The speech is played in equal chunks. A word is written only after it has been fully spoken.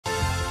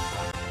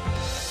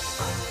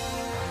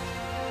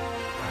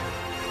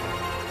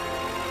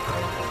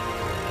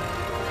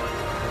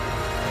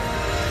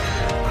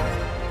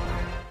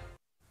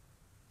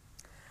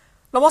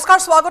নমস্কাৰ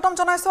স্বাগতম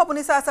জনাইছো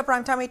আপুনি চাই আছে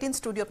প্ৰাইম টাইম 18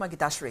 ষ্টুডিঅত মই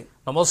গীতাশ্ৰী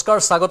নমস্কাৰ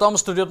স্বাগতম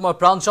ষ্টুডিঅত মই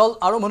প্ৰাঞ্চল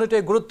আৰু মনিতে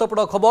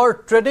গুৰুত্বপূৰ্ণ খবৰ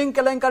ট্ৰেডিং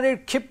কেলেংকাৰীৰ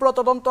ক্ষিপ্ৰ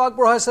তদন্ত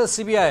আগবঢ়াইছে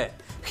CBIএ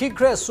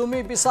শীঘ্ৰে সুমি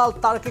বিশাল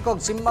তাৰ্কিকক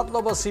জিম্মাত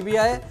ল'ব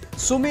CBIএ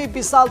সুমি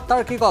বিশাল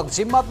তাৰ্কিকক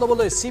জিম্মাত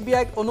ল'বলৈ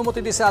CBIক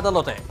অনুমতি দিছে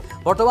আদালতে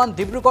বৰ্তমান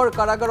ডিব্ৰুগড়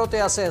কাৰাগাৰতে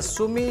আছে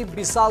সুমি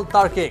বিশাল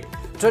তাৰ্কিক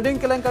ট্ৰেডিং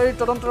কেলেংকাৰীৰ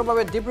তদন্তৰ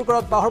বাবে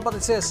ডিব্ৰুগড়ত বাহৰ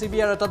পাতিছে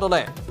CBIৰ এটা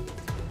দলে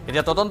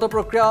এতিয়া তদন্ত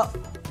প্ৰক্ৰিয়া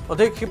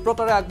অধিক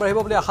ক্ষিপ্ৰতাৰে আগবাঢ়িব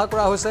বুলি আশা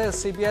কৰা হৈছে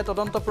CBI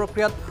তদন্ত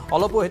প্ৰক্ৰিয়াত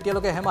অলপো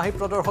হেতিয়ালৈকে হেমাহি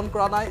প্ৰদৰ্শন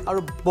কৰা নাই আৰু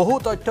বহু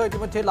তথ্য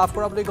ইতিমধ্যে লাভ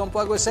কৰা বুলি গম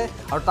পোৱা গৈছে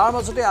আৰু তাৰ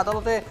মাজতে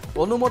আদালতে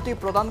অনুমতি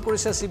প্ৰদান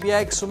কৰিছে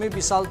CBIক সুমি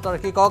বিশাল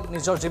তাৰ্কিকক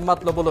নিজৰ জিম্মাত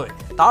ল'বলৈ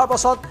তাৰ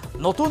পাছত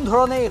নতুন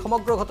ধৰণে এই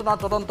সমগ্ৰ ঘটনাৰ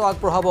তদন্ত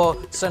আগবঢ়াব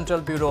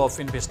চেন্ট্ৰেল ব্যুৰো অফ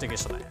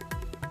ইনভেষ্টিগেশ্যনে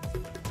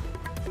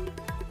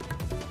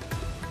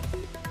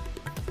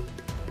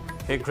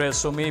শীঘ্ৰে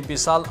সুমি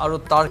বিশাল আৰু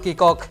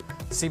তাৰ্কিকক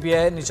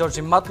CBI নিজৰ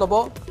জিম্মাত ল'ব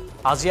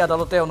আজি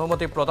আদালতে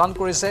অনুমতি প্ৰদান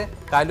কৰিছে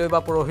কাইলৈ বা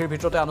পৰহিৰ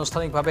ভিতৰতে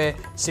আনুষ্ঠানিকভাৱে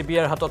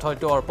CBIৰ হাতত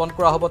হয়তো অৰ্পণ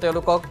কৰা হ'ব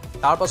তেওঁলোকক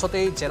তাৰ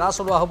পাছতেই জেৰা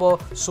চলোৱা হ'ব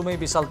সুমি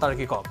বিশাল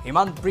তাৰ্কিকক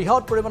ইমান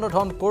বৃহৎ পৰিমাণৰ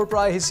ধন ক'ৰ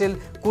পৰা আহিছিল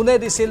কোনে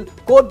দিছিল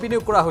ক'ত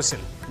বিনিয়োগ কৰা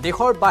হৈছিল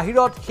দেশৰ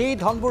বাহিৰত সেই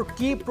ধনবোৰ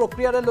কি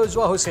প্ৰক্ৰিয়াৰে লৈ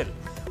যোৱা হৈছিল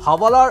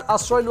হাৱালাৰ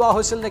আশ্ৰয় লোৱা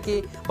হৈছিল নেকি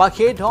বা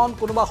সেই ধন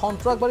কোনোবা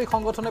সন্ত্ৰাসবাদী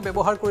সংগঠনে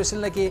ব্যৱহাৰ কৰিছিল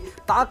নেকি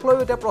তাক লৈ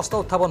এটা প্ৰশ্ন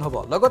উত্থাপন হ'ব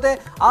লগতে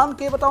আন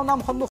কেইবাটাও নাম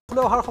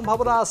সন্মুখলৈ অহাৰ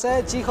সম্ভাৱনা আছে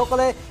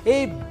যিসকলে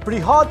এই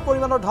বৃহৎ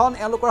পৰিমাণৰ ধন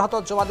এওঁলোকৰ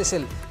হাতত জমা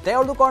দিছিল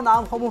তেওঁলোকৰ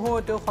নামসমূহ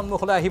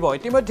সন্মুখলৈ আহিব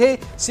ইতিমধ্যে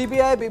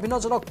CBI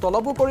বিভিন্নজনক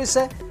তলবো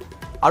কৰিছে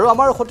আৰু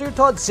আমাৰ সতীৰ্থ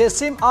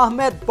জেছিম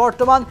আহমেদ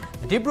বৰ্তমান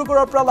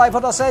ডিব্ৰুগড়ৰ পৰা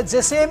লাইভত আছে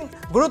জেছিম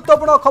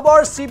গুৰুত্বপূৰ্ণ খবৰ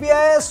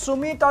CBI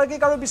সুমি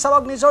তাৰ্কিক আৰু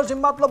বিশালক নিজৰ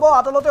জিম্মাত ল'ব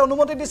আদালতে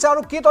অনুমতি দিছে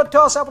আৰু কি তথ্য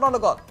আছে আপোনাৰ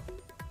লগত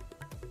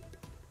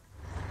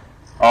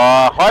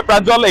হয়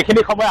প্ৰাঞ্জল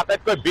এইখিনি সময়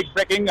আটাইতকৈ বিগ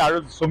ব্ৰেকিং আৰু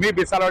সুমি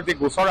বিশালৰ যি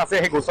গোচৰ আছে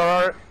সেই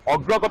গোচৰৰ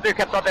অগ্ৰগতিৰ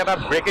ক্ষেত্ৰত এটা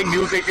ব্ৰেকিং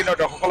নিউজ 18ৰ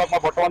দৰ্শকসকলক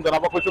মই বৰ্তমান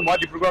জনাব কৈছো মই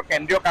ডিব্ৰুগড়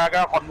কেন্দ্ৰীয়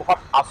কাৰাগাৰৰ সন্মুখত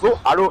আছো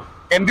আৰু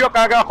কেন্দ্ৰীয়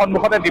কাৰাগাৰৰ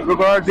সন্মুখতে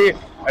ডিব্ৰুগড়ৰ যি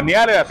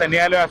ন্যায়ালয় আছে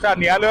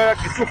ন্যায়ালয়ৰ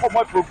কিছু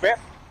সময় পূৰ্বে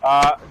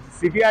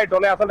CBI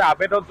দলে আসলে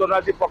আবেদন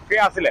জনোৱাৰ যি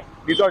প্ৰক্ৰিয়া আছিলে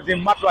নিজৰ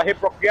জিম্মাত লোৱা সেই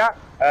প্ৰক্ৰিয়া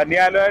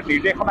ন্যায়ালয়ৰ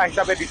নিৰ্দেশনা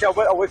হিচাপে দিছে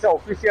অৱশ্যে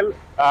অফিচিয়েল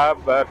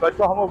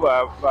তথ্যসমূহ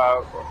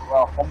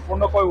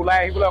সম্পূৰ্ণকৈ ওলাই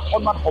আহিবলৈ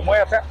অকণমান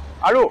সময় আছে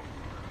আৰু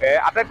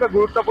আটাইতকৈ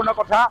গুৰুত্বপূৰ্ণ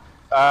কথা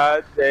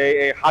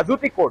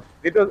হাজুতি কোৰ্ট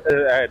যিটো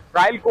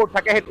ট্ৰায়েল কোৰ্ট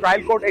থাকে সেই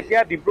ট্ৰায়েল কোৰ্ট এতিয়া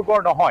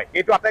ডিব্ৰুগড় নহয়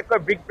এইটো আটাইতকৈ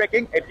বিগ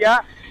ব্ৰেকিং এতিয়া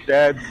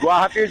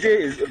গুৱাহাটীৰ যি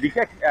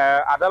বিশেষ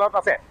আদালত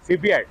আছে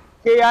CBIৰ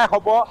সেয়া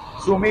হ'ব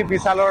সুমি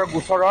বিশালৰ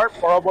গোচৰৰ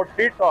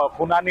পৰৱৰ্তী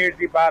শুনানিৰ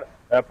যি বা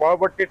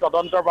পৰৱৰ্তী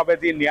তদন্তৰ বাবে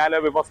যি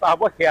ন্যায়ালয়ৰ ব্যৱস্থা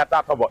হ'ব সেয়া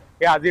তাত হ'ব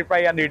সেয়া আজিৰ পৰা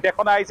ইয়াৰ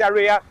নিৰ্দেশনা আহিছে আৰু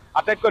এয়া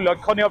আটাইতকৈ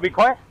লক্ষণীয়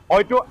বিষয়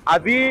হয়তো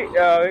আজি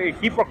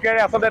কি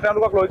প্ৰক্ৰিয়াৰে আচলতে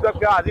তেওঁলোকক লৈ যোৱা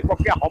কিয় আজি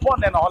প্ৰক্ৰিয়া হ'ব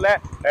নে নহ'লে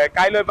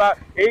কাইলৈ বা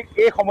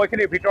এই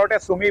সময়খিনিৰ ভিতৰতে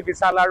সুমি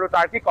বিশাল আৰু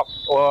তাৰ্কিকক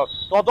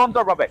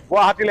তদন্তৰ বাবে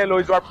গুৱাহাটীলৈ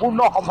লৈ যোৱাৰ পূৰ্ণ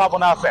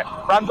সম্ভাৱনা আছে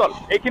প্ৰাঞ্জল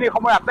এইখিনি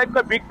সময়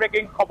আটাইতকৈ বিগ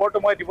ব্ৰেকিং খবৰটো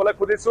মই দিবলৈ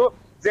খুজিছো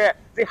যে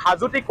যি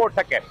হাজুতি কোৰ্ট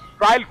থাকে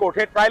ট্ৰায়েল কোৰ্ট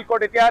সেই ট্ৰায়েল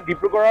কোৰ্ট এতিয়া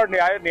ডিব্ৰুগড়ৰ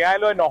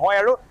ন্যায়ালয় নহয়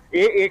আৰু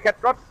এই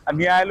ক্ষেত্ৰত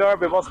ন্যায়ালয়ৰ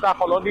ব্যৱস্থা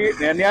সলনি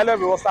ন্যায়ালয়ৰ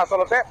ব্যৱস্থা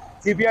আচলতে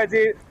CBI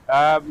যি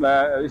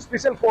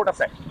স্পেচিয়েল কোৰ্ট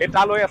আছে এই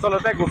তালৈ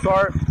আচলতে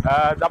গোচৰ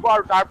যাব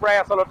আৰু তাৰ পৰাই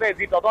আচলতে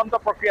যি তদন্ত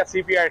প্ৰক্ৰিয়া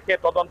CBIৰ সেই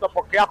তদন্ত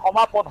প্ৰক্ৰিয়া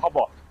সমাপন হ'ব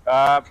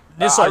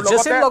নিশ্চয়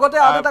জেছিম লগতে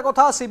আৰু এটা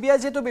কথা CBI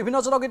যেটো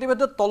বিভিন্নজনক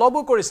ইতিমধ্যে তলবো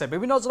কৰিছে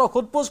বিভিন্নজনক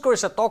খুদপোজ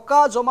কৰিছে টকা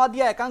জমা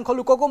দিয়া একাংশ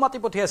লোককো মাতি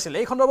পঠিয়াইছিল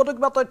এই সন্দৰ্ভতো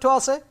কিবা তথ্য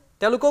আছে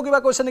তেওঁলোকও কিবা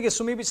কৈছে নেকি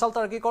সুমি বিশাল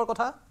তাৰ্কিকৰ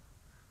কথা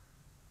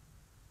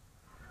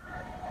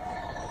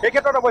এই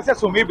ক্ষেত্ৰত অৱশ্যে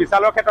সুমি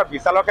বিশালৰ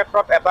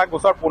ক্ষেত্ৰত এটা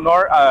গোচৰ পুনৰ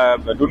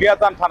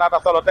দুলিয়াজান থানাত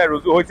আচলতে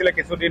ৰুজু হৈছিলে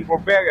কিছুদিন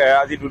পূৰ্বে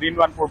আজি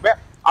দুদিনমান পূৰ্বে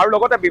আৰু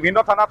লগতে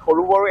বিভিন্ন থানাত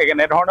সৰু সৰু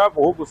এনেধৰণৰ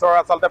বহু গোচৰ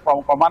আচলতে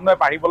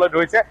ক্ৰমান্বয়ে বাঢ়িবলৈ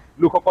ধৰিছে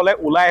লোকসকলে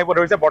ওলাই আহিব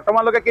ধৰিছে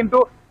বৰ্তমানলৈকে কিন্তু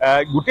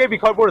গোটেই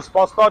বিষয়বোৰ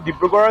স্পষ্ট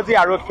ডিব্ৰুগড়ৰ যি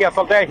আৰক্ষী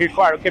আচলতে শীৰ্ষ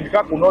আৰক্ষী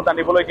বিষয়া কোনো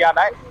জানিবলৈ দিয়া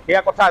নাই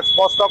সেয়া কথা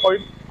স্পষ্ট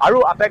কৰিম আৰু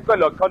আটাইতকৈ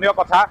লক্ষণীয়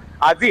কথা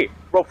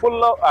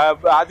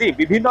আজি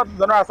বিভিন্ন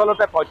জনৰ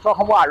আচলতে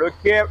তথ্যসমূহ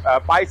আৰক্ষীয়ে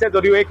পাইছে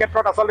যদিও এই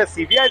ক্ষেত্ৰত আচলতে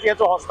CBI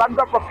যিহেতু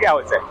হস্তান্তৰ প্ৰক্ৰিয়া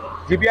হৈছে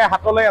CBI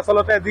হাতলৈ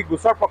আচলতে যি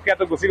গোচৰ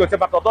প্ৰক্ৰিয়াটো গুচি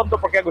গৈছে বা তদন্ত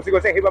প্ৰক্ৰিয়া গুচি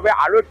গৈছে সেইবাবে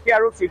আৰক্ষী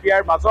আৰু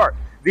CBIৰ মাজৰ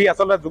যি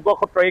আচলতে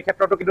যোগসূত্ৰ এই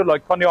ক্ষেত্ৰতো কিন্তু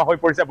লক্ষণীয় হৈ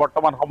পৰিছে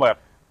বৰ্তমান সময়ত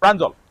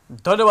প্ৰাঞ্জল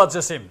ধন্যবাদ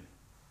জেছিম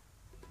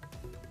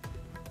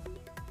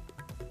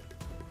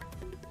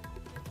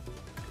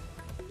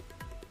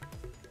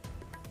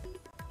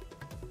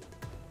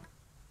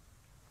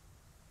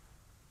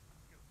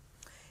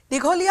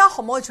দীঘলীয়া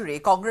সময়জুৰি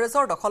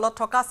কংগ্ৰেছৰ দখলত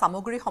থকা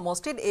সামগ্ৰী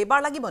সমষ্টিত এইবাৰ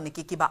লাগিব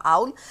নেকি কিবা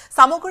আউল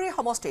সামগ্ৰী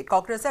সমষ্টিত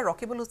কংগ্ৰেছে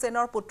ৰকিবুল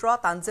হুছেইনৰ পুত্ৰ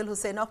তানজিল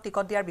হুছেইনক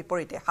টিকট দিয়াৰ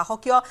বিপৰীতে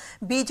শাসকীয়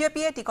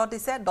বিজেপিয়ে টিকট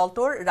দিছে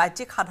দলটোৰ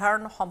ৰাজ্যিক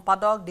সাধাৰণ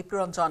সম্পাদক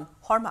দীপ্তিৰঞ্জন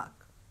শৰ্মাক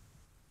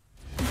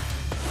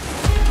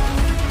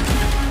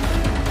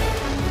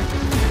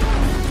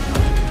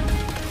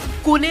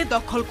কোনে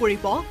দখল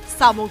কৰিব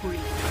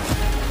সামগ্ৰী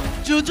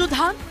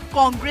যুযুধান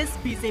কংগ্ৰেছ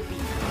বিজেপি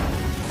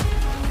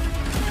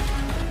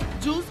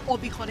যুঁজ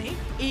অবিহনে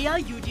এয়া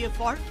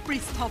UDFৰ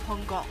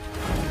পৃষ্ঠভংগ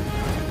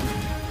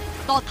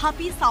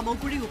তথাপি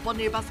সামগ্ৰী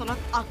উপনিৰ্বাচনত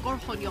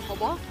আকৰ্ষণীয়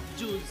হ'ব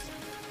যুঁজ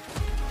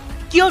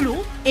কিয়নো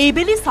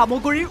এইবেলি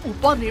সামগুৰিৰ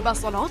উপ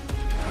নিৰ্বাচনত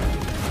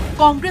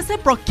কংগ্ৰেছে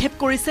প্ৰক্ষেপ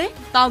কৰিছে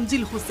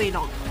তানজিল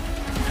হুছেইনক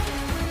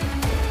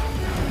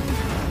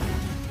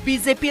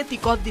বিজেপিয়ে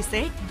টিকট দিছে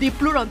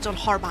দীপ্লুৰঞ্জন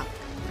শৰ্মাক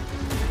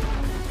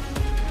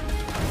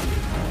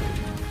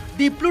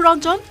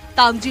দীপ্লুৰঞ্জন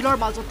তানজিলৰ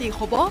মাজতেই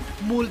হ'ব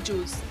মূল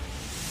যুঁজ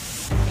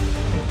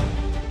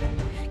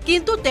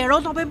কিন্তু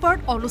 13 নৱেম্বৰত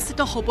অনুষ্ঠিত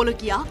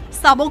হ'বলগীয়া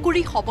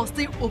সামগুৰি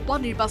সমষ্টিৰ উপ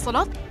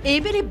নিৰ্বাচনত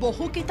এইবেলি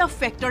বহুকেইটা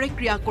ফেক্টৰে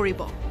ক্ৰিয়া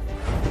কৰিব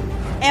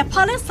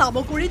এফালে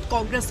সামগুৰিত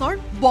কংগ্ৰেছৰ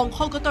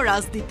বংশগত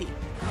ৰাজনীতি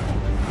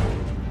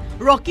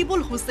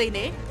ৰকিবুল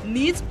হুছেইনে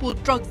নিজ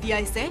পুত্ৰক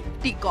দিয়াইছে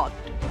টিকট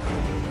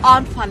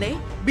আনফালে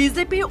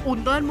বিজেপিৰ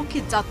উন্নয়নমুখী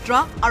যাত্ৰা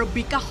আৰু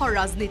বিকাশৰ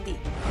ৰাজনীতি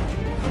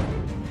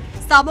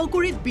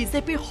সামগুৰিত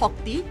বিজেপিৰ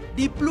শক্তি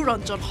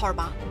দীপ্লুৰঞ্জন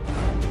শৰ্মা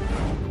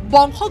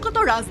বংশগত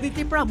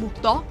ৰাজনীতিৰ পৰা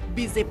মুক্ত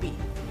বিজেপি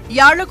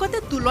ইয়াৰ লগতে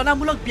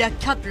তুলনামূলক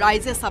ব্যাখ্যাত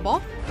ৰাইজে চাব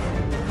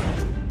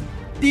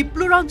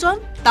দীপ্লুৰঞ্জন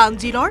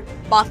তানজিলৰ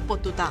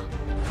বাকপটুতা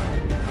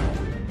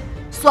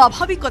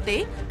স্বাভাৱিকতে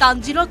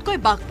তানজিলতকৈ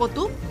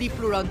বাকপটু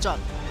দীপ্লুৰঞ্জন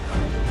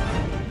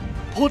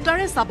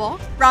ভোটাৰে চাব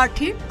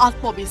প্ৰাৰ্থীৰ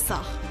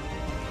আত্মবিশ্বাস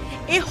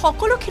এই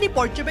সকলোখিনি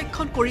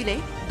পৰ্যবেক্ষণ কৰিলে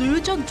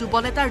দুয়োজন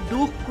যুৱনেতাৰ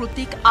দুখ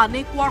ক্ৰুটিক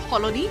আনে কোৱাৰ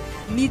সলনি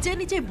নিজে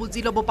নিজে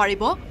বুজি ল'ব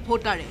পাৰিব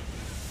ভোটাৰে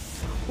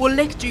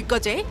উল্লেখযোগ্য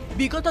যে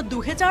বিগত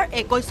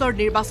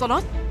 2021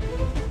 নিৰ্বাচনত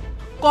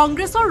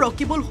কংগ্ৰেছৰ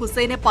ৰকিবুল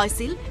হুছেইনে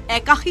পাইছিল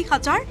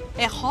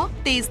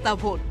 81,123টা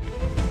ভোট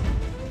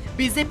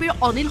বিজেপিৰ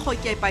অনিল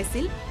শইকীয়াই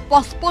পাইছিল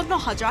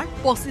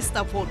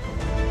 55,025টা ভোট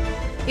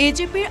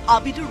এজেপিৰ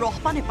আবিদুৰ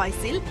ৰহমানে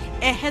পাইছিল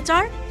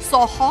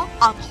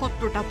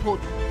 1,678টা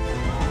ভোট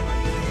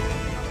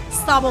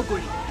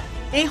সামগুৰি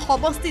এই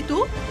সমষ্টিটো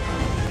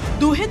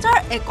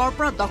 2001ৰ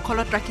পৰা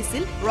দখলত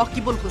ৰাখিছিল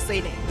ৰকিবুল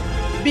হুছেইনে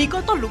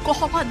বিগত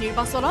লোকসভা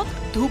নিৰ্বাচনত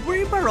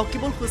ধুবুৰীৰ পৰা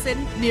ৰকিবুল হুছেইন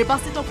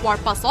নিৰ্বাচিত হোৱাৰ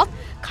পাছত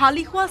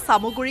খালী হোৱা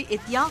সামগুৰি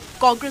এতিয়া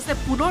কংগ্ৰেছে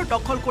পুনৰ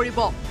দখল কৰিব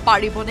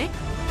পাৰিবনে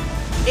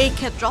এই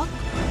ক্ষেত্ৰত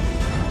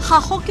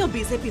শাসকীয়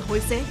বিজেপি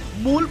হৈছে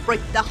মূল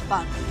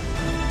প্ৰত্যাহ্বান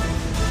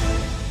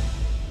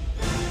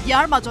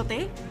ইয়াৰ মাজতে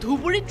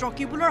ধুবুৰীত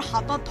ৰকিবুলৰ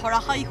হাতত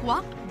ধৰাশায়ী হোৱা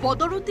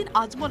বদৰুদ্দিন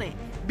আজমনে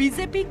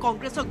বিজেপি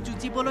কংগ্ৰেছক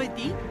যুঁজিবলৈ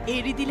দি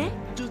এৰি দিলে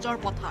যুঁজৰ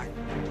পথাৰ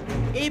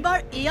এইবাৰ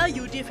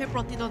এআইইউডিএফে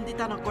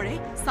প্ৰতিদ্বন্দ্বিতা নকৰে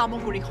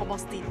সামগুৰি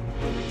সমষ্টিত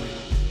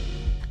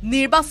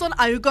নিৰ্বাচন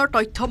আয়োগৰ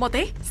তথ্য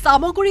মতে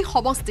সামগুৰি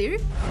সমষ্টিৰ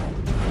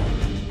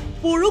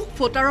পুৰুষ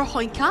ভোটাৰৰ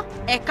সংখ্যা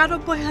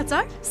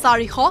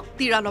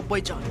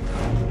 91,493 জন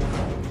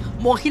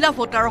মহিলা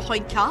ভোটাৰৰ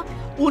সংখ্যা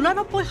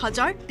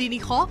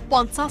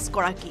 89,350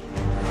 গৰাকী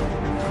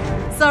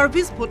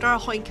সাৰ্ভিস ভোটাৰৰ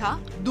সংখ্যা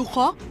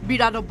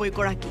 292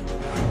 গৰাকী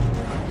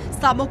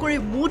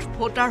সামগুৰিৰ মুঠ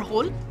ভোটাৰ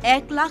হ'ল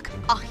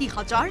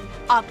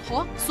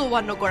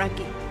 1,80,854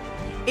 গৰাকী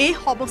এই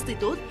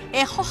সমষ্টিটোত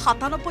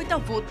 197টা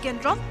ভোট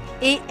কেন্দ্ৰত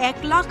এই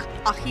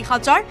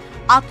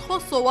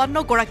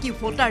 1,80,854 গৰাকী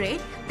ভোটাৰে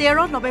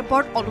 13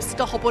 নৱেম্বৰত অনুষ্ঠিত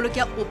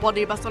হ'বলগীয়া উপ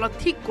নিৰ্বাচনত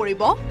ঠিক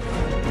কৰিব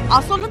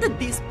আচলতে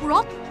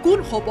দিছপুৰত কোন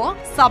হ'ব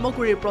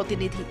সামগুৰিৰ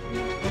প্ৰতিনিধি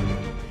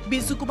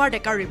বিজু কুমাৰ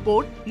ডেকাৰ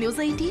report news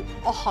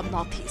 18 Assam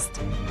north east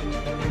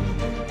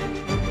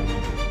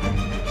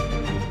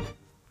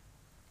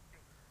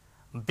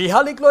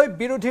বিহালীক লৈ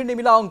বিৰোধীৰ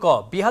নিমিলা অংক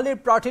বিহালীৰ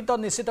প্ৰাৰ্থিত্ব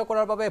নিশ্চিত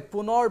কৰাৰ বাবে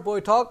পুনৰ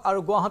বৈঠক আৰু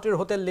গুৱাহাটীৰ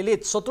হোটেল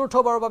লিলিত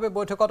চতুৰ্থবাৰৰ বাবে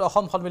বৈঠকত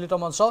অসম সন্মিলিত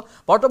মঞ্চ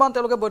বৰ্তমান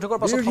তেওঁলোকে বৈঠকৰ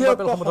পাছত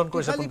সংবাদমেল সম্বোধন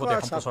কৰিছে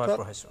পোনপটীয়া সম্প্ৰচাৰ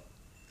কৰিছে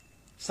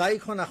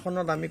চাৰিখন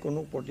আসনত আমি কোনো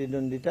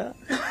প্ৰতিদ্বন্দ্বিতা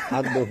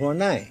আগবঢ়োৱা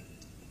নাই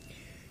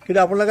কিন্তু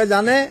আপোনালোকে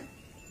জানে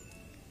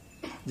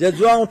যে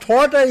যোৱা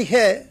 18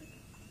 তাৰিখে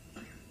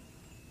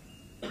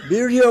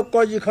বিৰোধী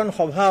ঐক্যৰ যিখন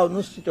সভা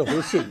অনুষ্ঠিত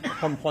হৈছিল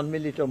অসম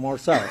সন্মিলিত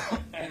মৰ্চাৰ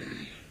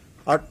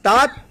আৰু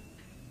তাত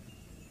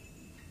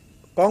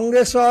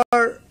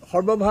কংগ্ৰেছৰ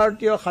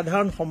সৰ্বভাৰতীয়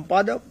সাধাৰণ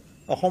সম্পাদক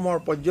অসমৰ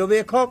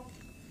পৰ্যবেক্ষক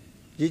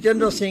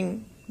জিতেন্দ্ৰ সিং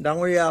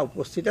ডাঙৰীয়া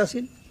উপস্থিত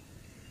আছিল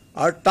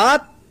আৰু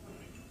তাত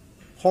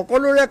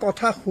সকলোৰে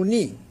কথা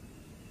শুনি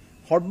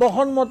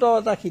সৰ্বসন্মত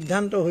এটা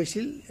সিদ্ধান্ত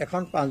হৈছিল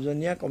এখন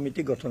 5জনীয়া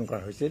কমিটি গঠন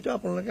কৰা হৈছে এটো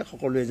আপোনালোকে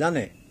সকলোৱে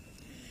জানে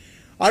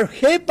আৰু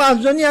সেই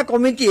 5জনীয়া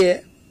কমিটিয়ে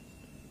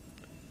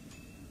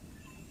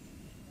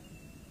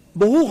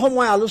বহু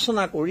সময়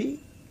আলোচনা কৰি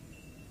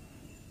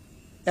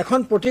এখন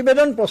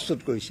প্ৰতিবেদন প্ৰস্তুত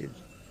কৰিছিল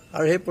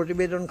আৰু সেই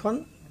প্ৰতিবেদনখন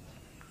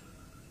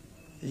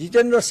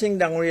জিতেন্দ্ৰ সিং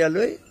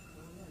ডাঙৰীয়ালৈ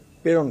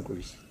প্ৰেৰণ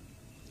কৰিছিল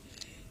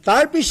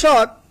তাৰ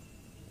পিছত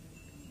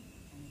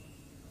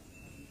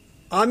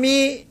আমি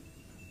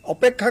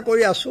অপেক্ষা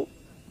কৰি আছো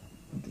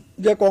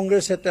যে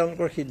কংগ্ৰেছে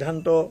তেওঁলোকৰ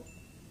সিদ্ধান্ত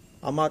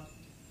আমাক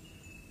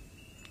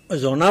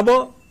জনাব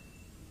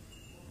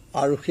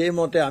আৰু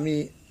সেইমতে আমি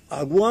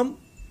আগুৱাম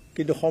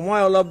কিন্তু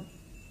সময় অলপ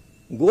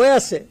গৈ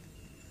আছে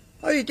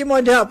আৰু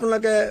ইতিমধ্যে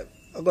আপোনালোকে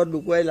আগত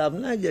লুকুৱাই লাভ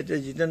নাই যে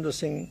জিতেন্দ্ৰ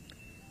সিং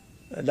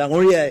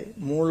ডাঙৰীয়াই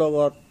মোৰ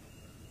লগত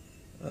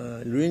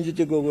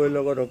লুৰিণজ্যোতি গগৈৰ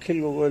লগত অখিল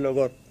গগৈৰ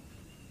লগত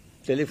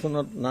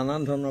টেলিফোনত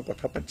নানান ধৰণৰ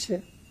কথা পাতিছে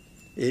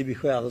এই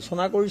বিষয়ে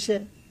আলোচনা কৰিছে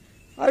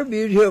আৰু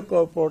বিৰোধী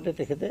ঐক্যৰ ওপৰতে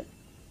তেখেতে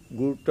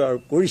গুৰুত্ব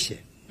আৰোপ কৰিছে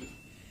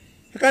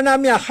সেইকাৰণে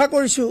আমি আশা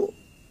কৰিছোঁ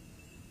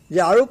যে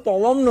আৰু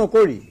পলম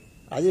নকৰি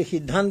আজি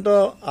সিদ্ধান্ত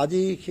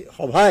আজি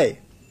সভাই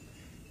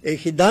এই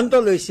সিদ্ধান্ত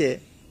লৈছে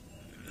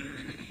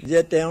যে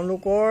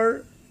তেওঁলোকৰ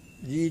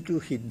যিটো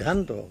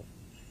সিদ্ধান্ত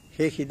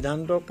সেই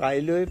সিদ্ধান্ত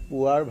কাইলৈ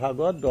পুৱাৰ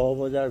ভাগত 10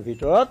 বজাৰ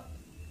ভিতৰত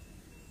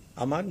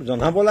আমাক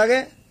জনাব লাগে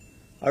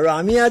আৰু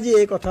আমি আজি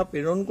এই কথা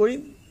প্ৰেৰণ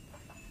কৰিম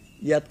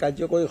ইয়াত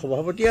কাৰ্যকৰী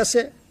সভাপতি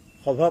আছে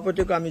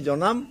সভাপতিক আমি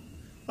জনাম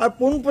আৰু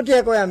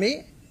পোনপটীয়াকৈ আমি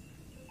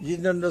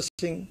জিতেন্দ্ৰ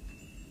সিং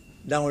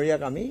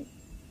ডাঙৰীয়াক আমি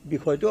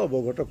বিষয়টো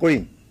অৱগত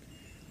কৰিম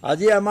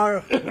আজি আমাৰ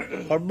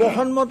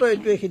সৰ্বসন্মত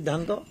এইটোৱে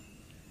সিদ্ধান্ত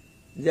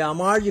যে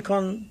আমাৰ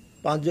যিখন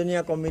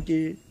 5জনীয়া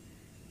কমিটিৰ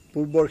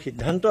পূৰ্বৰ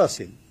সিদ্ধান্ত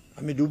আছিল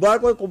আমি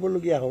দুবাৰকৈ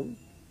ক'বলগীয়া হ'ল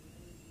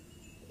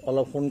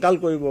অলপ সোনকাল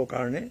কৰিবৰ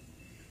কাৰণে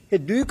এই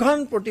দুইখন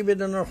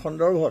প্ৰতিবেদনৰ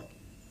সন্দৰ্ভত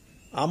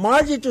আমাৰ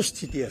যিটো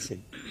স্থিতি আছিল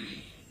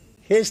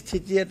সেই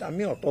স্থিতিত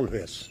আমি অটল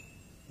হৈ আছো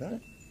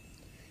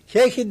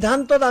সেই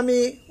সিদ্ধান্তত আমি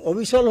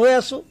অবিচল হৈ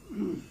আছো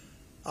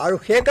আৰু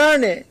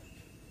সেইকাৰণে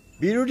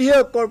বিৰোধী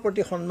ঐক্যৰ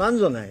প্ৰতি সন্মান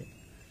জনাই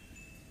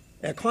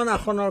এখন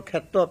আসনৰ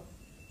ক্ষেত্ৰত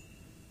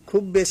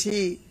খুব বেছি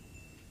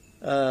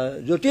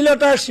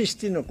জটিলতাৰ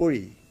সৃষ্টি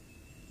নকৰি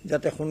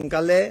যাতে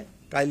সোনকালে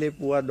কাইলৈ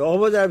পুৱা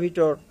 10 বজাৰ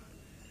ভিতৰত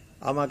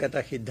আমাক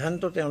এটা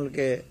সিদ্ধান্ত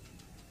তেওঁলোকে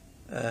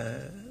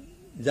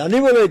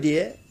জানিবলৈ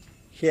দিয়ে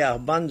সেই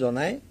আহ্বান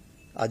জনাই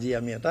আজি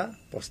আমি এটা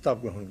প্ৰস্তাৱ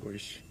গ্ৰহণ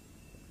কৰিছো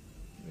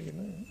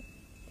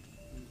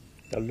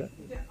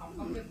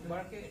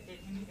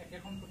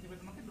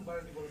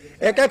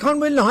একেখন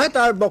বুলি নহয়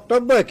তাৰ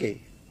বক্তব্য একেই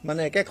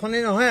মানে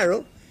একেখনেই নহয় আৰু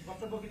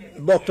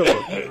বক্তব্য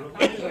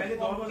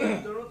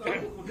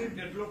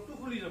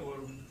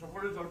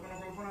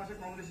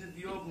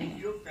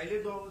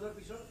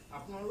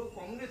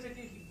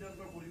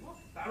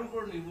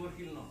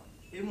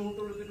এই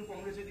মুহূৰ্তলৈকেতো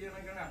কংগ্ৰেছে দিয়া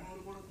নাই কাৰণে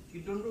আপোনালোকৰ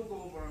সিদ্ধান্তও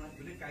ক'ব পৰা নাই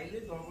যদি কাইলৈ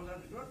 10 বজাৰ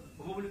ভিতৰত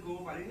হ'ব বুলি ক'ব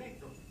পাৰি নে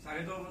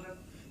 10:30 বজাত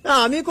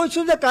আমি কৈছো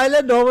যে কাইলৈ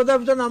 10 বজাৰ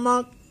ভিতৰত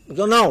আমাক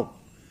জনাওক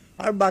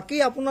আৰু বাকী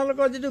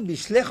আপোনালোকৰ যিটো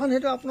বিশ্লেষণ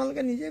সেইটো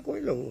আপোনালোকে নিজে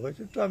কৰি ল'ব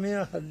হয়তো আমি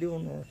হাত দিব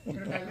নোৱাৰো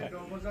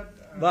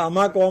বা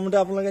আমাৰ কৰ্মতে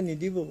আপোনালোকে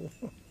নিদিব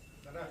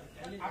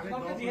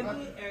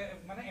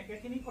মানে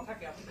একেখিনি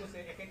কথাকে আপুনি কৈছে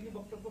একেখিনি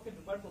বক্তব্যকে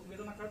দুবাৰ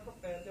প্ৰতিবেদন আকাৰত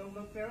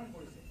তেওঁলোকে প্ৰেৰণ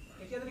কৰিছে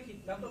এতিয়া যদি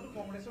সিদ্ধান্তটো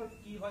কংগ্ৰেছৰ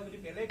কি হয় যদি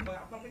বেলেগ হয়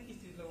আপোনালোকে কি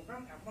স্থিতি ল'ব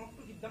কাৰণ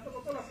আপোনালোকতো সিদ্ধান্ত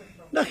বদল আছে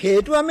না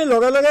সেইটো আমি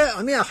লগে লগে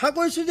আমি আশা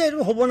কৰিছো যে এইটো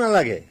হ'ব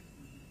নালাগে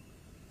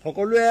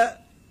সকলোৱে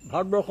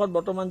ভাৰতবৰ্ষত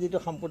বৰ্তমান যিটো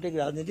সাম্প্ৰতিক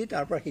ৰাজনীতি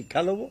তাৰ পৰা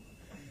শিক্ষা ল'ব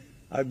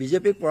আৰু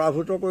বিজেপিক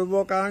পৰাভূত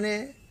কৰিবৰ কাৰণে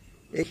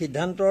এই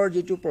সিদ্ধান্তৰ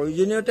যিটো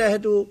প্ৰয়োজনীয়তা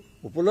সেইটো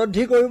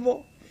উপলব্ধি কৰিব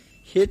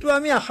সেইটো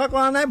আমি আশা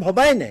কৰা নাই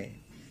ভবাই নাই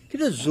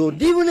কিন্তু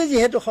যদি বুলি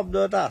যিহেতু শব্দ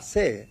এটা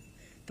আছে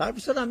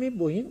তাৰপিছত আমি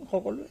বহিম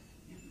সকলোৱে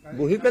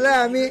বহি পেলাই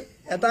আমি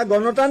এটা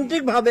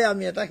গণতান্ত্ৰিকভাৱে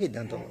আমি এটা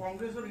সিদ্ধান্ত ল'ম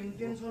কংগ্ৰেছৰ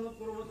ইন্টেনশনত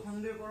কৰব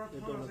সন্দেহ কৰা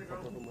থৰ আছে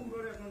কাৰণ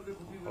কোনবাৰে আপোনালোকে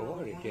খুবি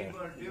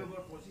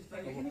দেওবাৰ 25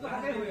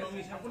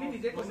 তাৰিখে আপুনি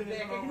নিজে কৈছে যে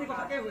একেখিনি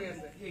কথাকে হৈ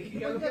আছে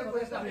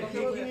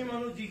এইখিনি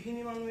মানুহ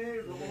যিখিনি মানুহে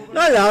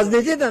না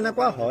ৰাজনীতি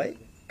তেনেকুৱা হয়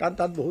কাৰণ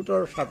তাত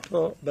বহুতৰ স্বাৰ্থ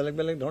বেলেগ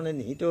বেলেগ ধৰণে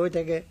নিহিত হৈ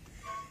থাকে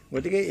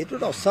গতিকে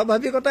এইটোত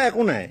অস্বাভাৱিকতা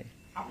একো নাই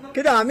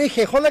কিন্তু আমি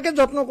শেষলৈকে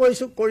যত্ন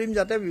কৰিম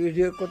যাতে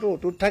বিৰোধী ঐক্যটো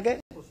অটুট থাকে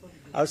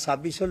আৰু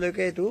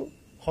 26লৈকে এইটো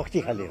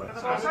শক্তিশালী হয়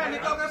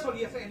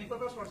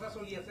এনেকুৱাকৈ চৰ্চা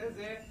চলি আছে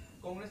যে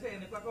কংগ্ৰেছে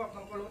এনেকুৱাকৈ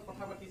আপোনালোকৰ লগত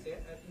কথা পাতিছে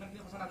কিমানখিনি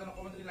সঁচা নাজানো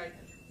অকণমান যদি লাইট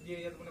দিয়ে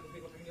ইয়াত মানে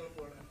গোটেই কথাখিনি অলপ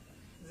পঢ়া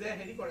যে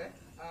হেৰি কৰে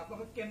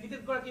আপোনালোকক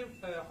কেণ্ডিডেট গৰাকী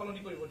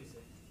সলনি কৰিব দিছে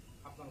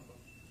আপোনালোকক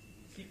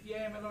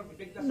CBIএমৰ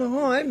বিবেক দাস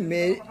নহয়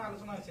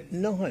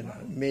নহয়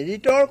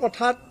মেৰিটৰ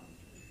কথাত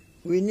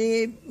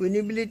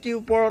উইনিবিলিটিৰ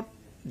ওপৰত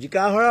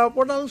জিকা হৰাৰ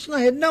ওপৰত আলোচনা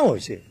সেইদিনাও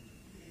হৈছে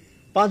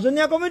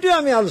 5জনীয়া কমিটিও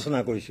আমি আলোচনা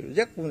কৰিছো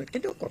যে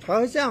কিন্তু কথা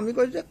হৈছে আমি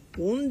কৈছো যে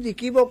কোন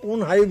জিকিব কোন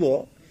হাৰিব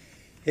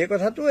সেই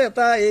কথাটো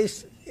এটা এই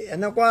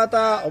এনেকুৱা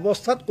এটা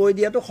অৱস্থাত কৈ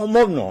দিয়াটো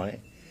সম্ভৱ নহয়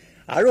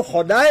আৰু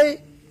সদায়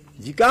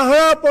জিকা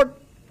হৰাৰ ওপৰত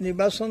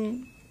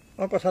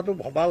নিৰ্বাচনৰ কথাটো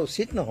ভবা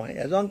উচিত নহয়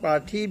এজন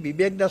প্ৰাৰ্থী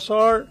বিবেক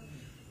দাসৰ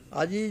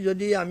আজি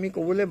যদি আমি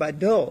ক'বলৈ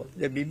বাধ্য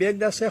যে বিবেক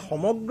দাসে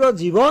সমগ্ৰ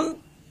জীৱন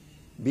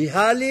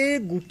বিহালীৰ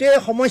গোটেই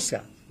সমস্যা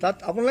তাত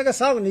আপোনালোকে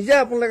চাওক নিজে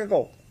আপোনালোকে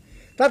কওক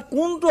তাত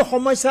কোনটো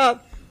সমস্যা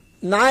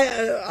নাই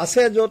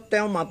আছে য'ত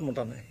তেওঁ মাত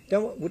মতা নাই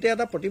তেওঁ গোটেই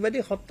এটা প্ৰতিবাদী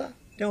সত্তা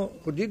তেওঁ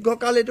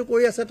দীৰ্ঘকাল এইটো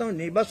কৰি আছে তেওঁ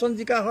নিৰ্বাচন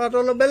জিকা হোৱাটো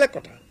অলপ বেলেগ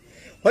কথা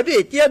হয়তো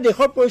এতিয়া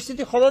দেশৰ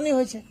পৰিস্থিতি সলনি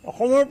হৈছে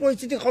অসমৰ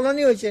পৰিস্থিতি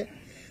সলনি হৈছে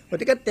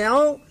গতিকে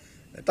তেওঁ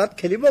তাত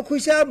খেলিব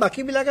খুজিছে আৰু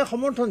বাকীবিলাকে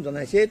সমৰ্থন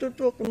জনাইছে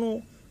এইটোতো কোনো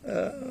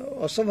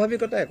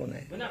অস্বাভাৱিকতা একো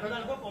নাই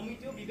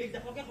কমিটিও বিবেক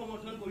দাসকে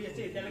সমৰ্থন কৰি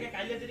আছে এতিয়ালৈকে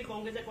কাইলৈ যদি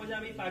কংগ্ৰেছে কয় যে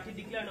আমি প্ৰাৰ্থী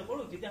ডিক্লেয়াৰ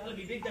নকৰো তেতিয়াহ'লে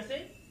বিবেক দাসে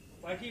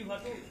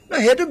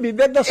সেইটো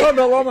বিবেক দাসৰ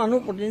দলৰ মানুহ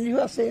প্ৰতিনিধি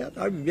আছে ইয়াত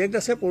আৰু বিবেক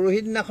দাসে পৰহি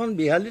দিনাখন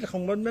বিহালীত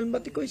সংবাদমেল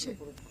পাতি কৈছে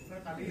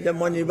যে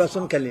মই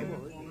নিৰ্বাচন খেলিম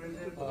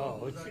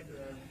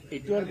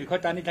এইটো বিষয়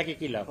টানি থাকি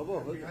কি লাভ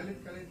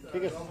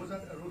ঠিক আছে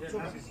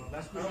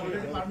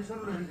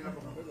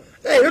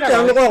এইটো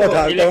তেওঁলোকৰ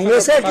কথা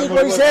কংগ্ৰেছে কি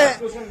কৰিছে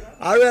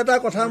আৰু এটা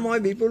কথা মই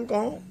বিপুল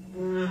কওঁ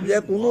যে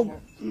কোনো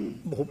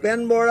ভূপেন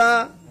বৰা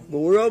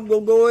গৌৰৱ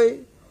গগৈ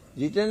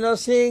জিতেন্দ্ৰ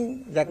সিং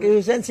জাকিৰ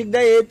হুছেইন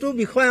সিকদাৰ এইটো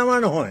বিষয় আমাৰ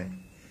নহয়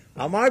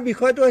আমাৰ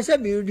বিষয়টো হৈছে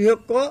বিৰোধী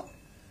ঐক্য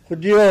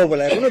সুদৃঢ় হ'ব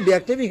লাগে কোনো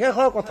ব্যক্তি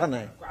বিশেষৰ কথা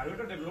নাই আৰু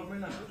এটা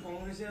ডেভেলপমেণ্ট আছে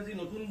কংগ্ৰেছে আজি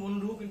নতুন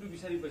বন্ধু কিন্তু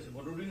বিচাৰি পাইছে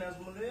বদৰুদ্দিন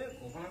আজমলে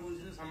ঘোষণা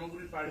কৰিছে যে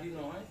সামগ্ৰীৰ পাৰ্টি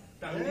নহয়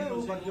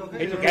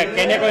এইটো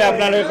কেনেকৈ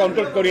আপোনালোকে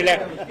কণ্ট্ৰল কৰিলে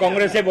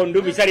কংগ্ৰেছে বন্ধু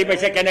বিচাৰি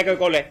পাইছে কেনেকৈ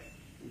ক'লে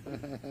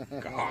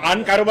আন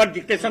কাৰোবাৰ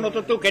ডিক্টেশ্যনতো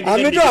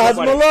আমিতো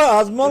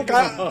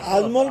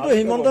আজমলটো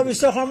হিমন্ত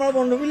বিশ্ব শৰ্মাৰ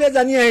বন্ধু বুলিয়ে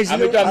জানি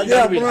আহিছিলো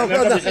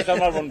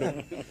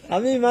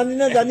আমি ইমান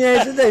দিনে জানি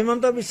আহিছো যে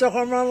হিমন্ত বিশ্ব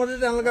শৰ্মাৰ মতে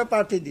তেওঁলোকে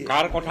প্ৰাৰ্থী দিয়ে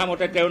কাৰ কথা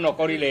মতে তেওঁ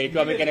নকৰিলে এইটো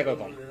আমি কেনেকৈ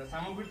ক'ম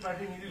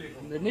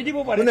নিদিব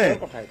পাৰে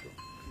কথা এইটো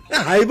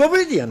হাৰিব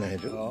বুলি দিয়া নাই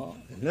সেইটো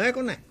নহয়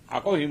একো নাই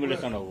আকৌ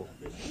হিমুলেশ্যন হ'ব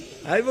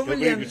হাৰিব বুলি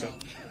দিয়া নাই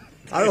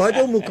আৰু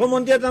হয়তো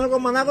মুখ্যমন্ত্ৰীয়ে তেওঁলোকক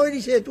মানা কৰি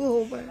দিছে এইটো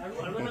হ'ব পাৰে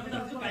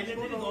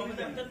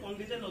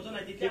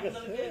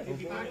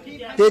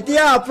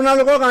তেতিয়া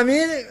আপোনালোকক আমি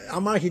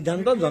আমাৰ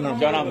সিদ্ধান্ত জনাম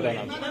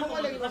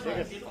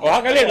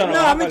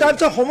আমি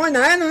তাৰপিছত সময়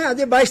নাই নহয়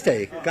আজি 22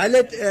 তাৰিখ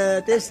কাইলৈ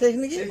 23 তাৰিখ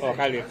নেকি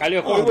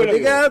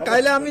গতিকে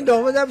কাইলৈ আমি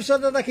 10 বজাৰ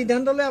পিছত এটা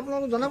সিদ্ধান্ত লৈ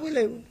আপোনালোকক জনাবই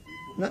লাগিব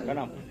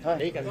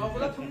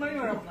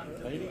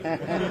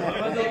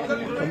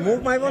মোক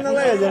মাৰিব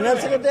নালাগে জেনেৰেল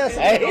ছেক্ৰেটাৰী আছে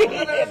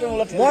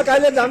মই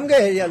কাইলৈ যামগে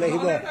হেৰিয়ালৈ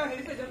আহিব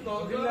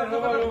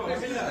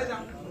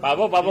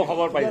পাব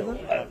খবৰ পাই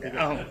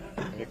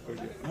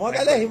মই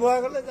কাইলৈ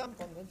শিৱসাগৰলৈ যাম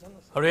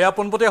আৰু এয়া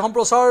পোনপটীয়া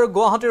সম্প্ৰচাৰ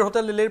গুৱাহাটীৰ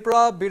হোটেল লিলিৰ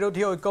পৰা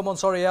বিৰোধী ঐক্য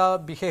মঞ্চৰ এয়া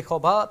বিশেষ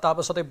সভা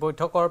তাৰপাছতে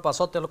বৈঠকৰ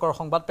পাছত তেওঁলোকৰ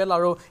সংবাদ পেল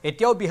আৰু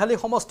এতিয়াও বিহালী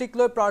সমষ্টিক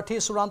লৈ প্ৰাৰ্থী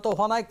চূড়ান্ত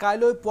হোৱা নাই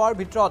কাইলৈ পুৱাৰ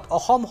ভিতৰত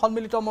অসম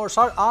সন্মিলিত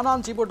মৰ্চাৰ আন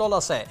যিবোৰ দল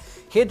আছে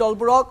সেই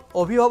দলবোৰক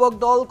অভিভাৱক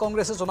দল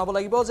কংগ্ৰেছে জনাব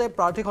লাগিব যে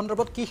প্ৰাৰ্থী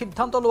সন্দৰ্ভত কি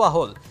সিদ্ধান্ত লোৱা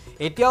হ'ল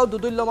এতিয়াও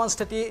দুদুল্যমান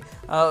স্থিতি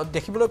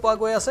দেখিবলৈ পোৱা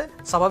গৈ আছে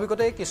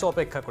স্বাভাৱিকতে কিছু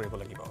অপেক্ষা কৰিব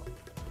লাগিব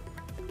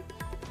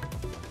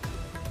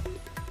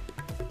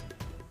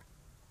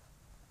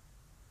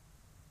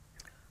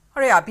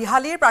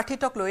বিহালীৰ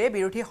প্ৰাৰ্থিত্বক লৈয়ে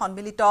বিৰোধী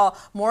সন্মিলিত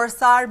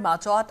মৰ্চাৰ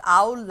মাজত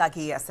আউল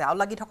লাগি আছে আউল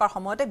লাগি থকাৰ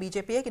সময়তে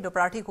বিজেপিয়ে কিন্তু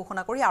প্ৰাৰ্থী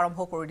ঘোষণা কৰি আৰম্ভ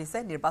কৰি দিছে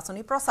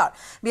নিৰ্বাচনী প্ৰচাৰ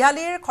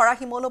বিহালীৰ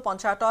খৰাহিমলু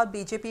পঞ্চায়তত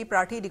বিজেপি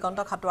প্ৰাৰ্থী দিগন্ত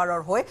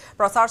খাটোৱাৰৰ হৈ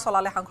প্ৰচাৰ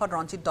চলালে সাংসদ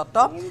ৰঞ্জিত দত্ত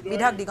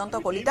বিধায়ক দিগন্ত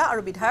কলিতা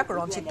আৰু বিধায়ক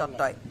ৰঞ্জিত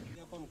দত্তই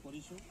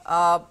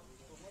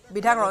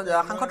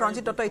সাংসদ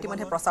ৰঞ্জিত দত্তই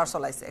ইতিমধ্যে প্ৰচাৰ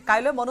চলাইছে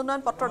কাইলৈ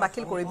মনোনয়ন পত্ৰ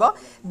দাখিল কৰিব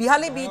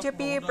বিহালী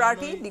বিজেপি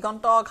প্ৰাৰ্থী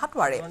দিগন্ত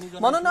ঘাটোৱাৰে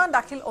মনোনয়ন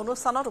দাখিল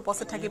অনুষ্ঠানত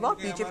উপস্থিত থাকিব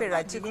বিজেপিৰ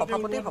ৰাজ্যিক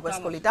সভাপতি ভৱেশ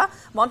কলিতা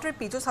মন্ত্ৰী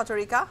পীযুষ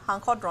হাজৰিকা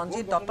সাংসদ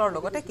ৰঞ্জিত দত্তৰ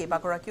লগতে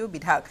কেইবাগৰাকীও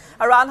বিধায়ক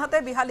আৰু আনহাতে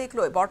বিহালীক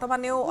লৈ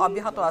বৰ্তমানেও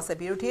অব্যাহত আছে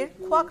বিৰোধীৰ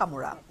খোৱা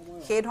কামোৰা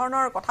সেই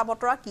ধৰণৰ কথা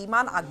বতৰা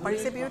কিমান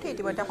আগবাঢ়িছে বিৰোধী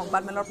ইতিমধ্যে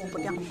সংবাদমেলৰ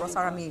পোনপটীয়া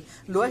সম্প্ৰচাৰ আমি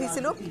লৈ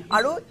আহিছিলোঁ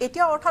আৰু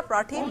এতিয়া অৰ্থাৎ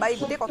প্ৰাৰ্থী বা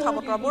গোটেই কথা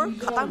বতৰাবোৰ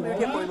খাটাং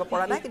বিৰোধীয়ে কৰিব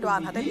পৰা নাই কিন্তু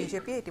আনহাতে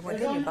বিজেপিয়ে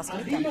ইতিমধ্যে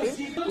নিৰ্বাচনী কেম্পেইন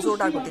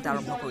জোৰদাৰ গতিত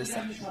আৰম্ভ কৰিছে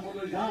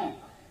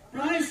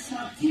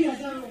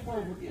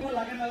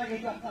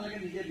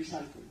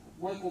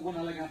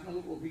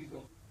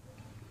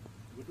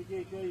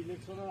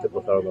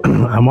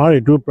আমাৰ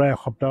এইটো প্ৰায়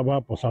এসপ্তাহ বা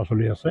প্ৰচাৰ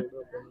চলি আছে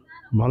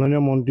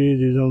মাননীয় মন্ত্ৰী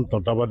যিজন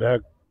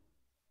তত্ত্বাৱধায়ক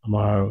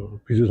আমাৰ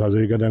পীযুষ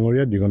হাজৰিকা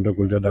ডাঙৰীয়া দিগন্ত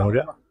কলিতা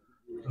ডাঙৰীয়া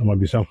আমাৰ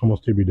বিশাল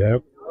সমষ্টিৰ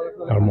বিধায়ক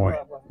আৰু মই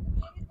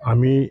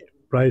আমি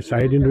প্ৰায়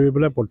 4 দিন ধৰি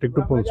পেলাই প্ৰত্যেকটো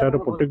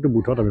পঞ্চায়তৰ প্ৰত্যেকটো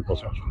বুথত আমি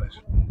প্ৰচাৰ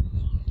চলাইছোঁ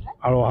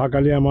আৰু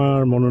অহাকালি আমাৰ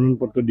মনোনয়ন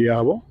পত্ৰ দিয়া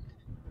হ'ব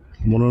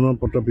মনোনয়ন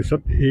পত্ৰৰ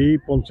পিছত এই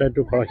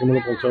পঞ্চায়তটো খৰাহিমলু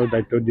পঞ্চায়তৰ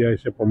দায়িত্ব দিয়া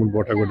হৈছে প্ৰমোদ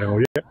বৰঠাকুৰ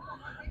ডাঙৰীয়া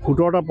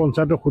 17টা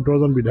পঞ্চায়তৰ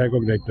 17জন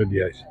বিধায়কক দায়িত্ব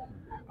দিয়া হৈছে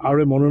আৰু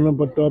এই মনোনয়ন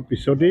পত্ৰৰ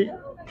পিছতেই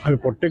আমি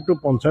প্ৰত্যেকটো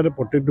পঞ্চায়তৰ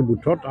প্ৰত্যেকটো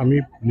বুথত আমি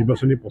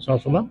নিৰ্বাচনী প্ৰচাৰ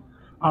চলাম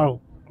আৰু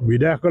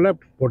বিধায়কসকলে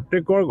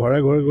প্ৰত্যেকৰ ঘৰে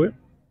ঘৰে গৈ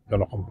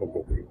জনসম্পৰ্ক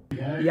কৰিব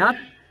ইয়াত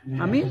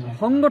আমি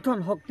সংগঠন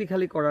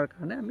শক্তিশালী কৰাৰ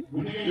কাৰণে আমি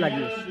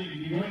লাগি আছোঁ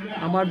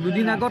আমাৰ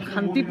দুদিন আগত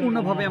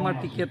শান্তিপূৰ্ণভাৱে আমাৰ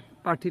টিকেট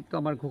প্ৰাৰ্থিত্ব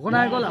আমাৰ ঘোষণা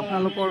হৈ গ'ল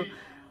আপোনালোকৰ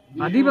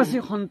আদিবাসী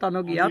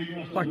সন্তানক ইয়াত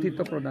প্ৰাৰ্থিত্ব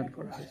প্ৰদান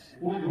কৰা হৈছে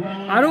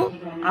আৰু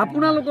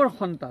আপোনালোকৰ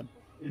সন্তান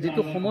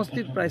যিটো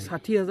সমষ্টিত প্ৰায়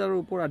 60,000ৰ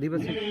ওপৰ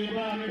আদিবাসী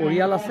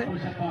পৰিয়াল আছে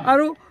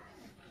আৰু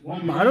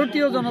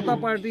ভাৰতীয় জনতা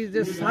পাৰ্টিৰ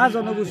যে চাহ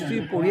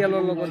জনগোষ্ঠীৰ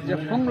পৰিয়ালৰ লগত যে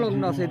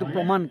সংলগ্ন আছে এইটো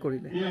প্ৰমাণ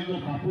কৰিলে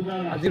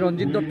আজি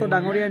ৰঞ্জিত দত্ত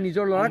ডাঙৰীয়াই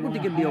নিজৰ ল'ৰাকো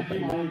টিকেট দিব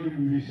পাৰিব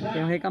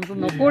তেওঁ সেই কামটো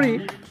নকৰি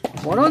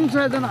বৰঞ্চ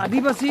এজন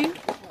আদিবাসী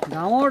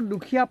গাঁৱৰ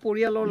দুখীয়া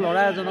পৰিয়ালৰ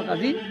ল'ৰা এজনক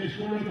আজি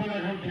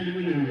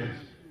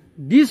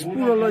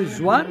দিছপুৰলৈ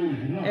যোৱাৰ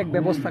এক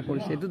ব্যৱস্থা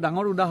কৰিছে এইটো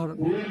ডাঙৰ উদাহৰণ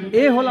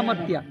এই হ'ল আমাৰ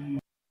ত্যাগ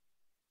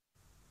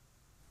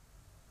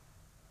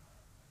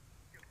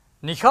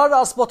নিশাৰ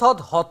ৰাজপথত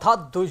হঠাৎ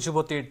দুই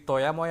যুৱতীৰ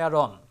তয়াময়া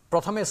ৰণ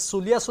প্ৰথমে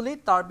চুলিয়া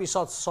তাৰ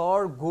পিছত চৰ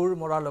গুৰ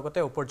মৰাৰ লগতে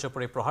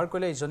উপৰ্যপৰি প্ৰহাৰ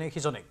কৰিলে ইজনে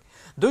সিজনীক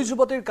দুই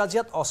যুৱতীৰ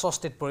কাজিয়াত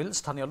অস্বস্তিত পৰিল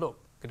স্থানীয় লোক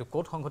কিন্তু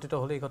ক'ত সংঘটিত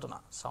হ'ল এই ঘটনা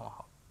চাওঁ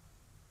আহক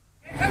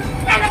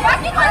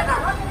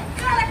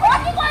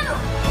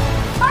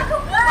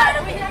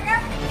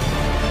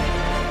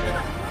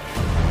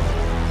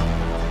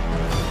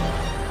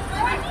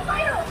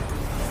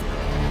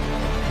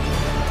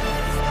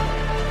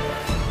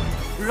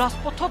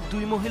ৰাজপথত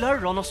দুই মহিলাৰ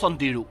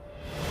ৰণচন্দিৰো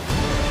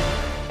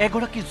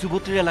এগৰাকী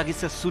যুৱতীৰে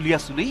লাগিছে চুলিয়া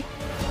চুলি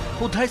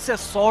সোধাইছে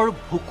চৰ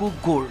ভুকু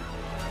গোৰ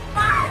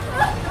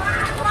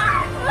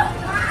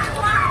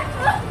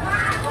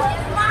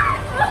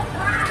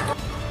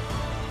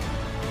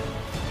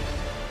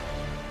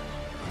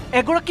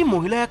এগৰাকী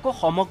মহিলাই আকৌ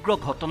সমগ্ৰ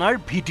ঘটনাৰ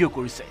ভিডিঅ'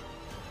 কৰিছে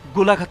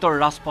গোলাঘাটৰ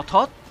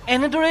ৰাজপথত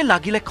এনেদৰে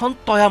লাগিল এখন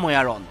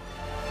তয়াময়া ৰণ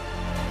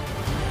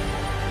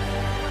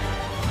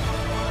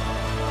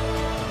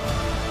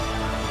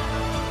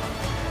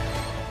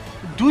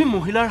দুই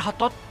মহিলাৰ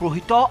হাতত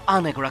প্ৰহিত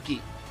আন এগৰাকী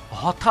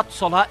হঠাৎ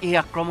চলা এই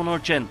আক্ৰমণৰ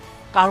যেন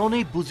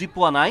কাৰণেই বুজি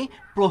পোৱা নাই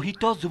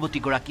প্ৰহিত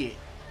যুৱতীগৰাকীয়ে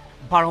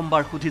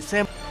বাৰম্বাৰ সুধিছে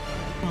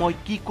মই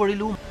কি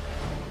কৰিলো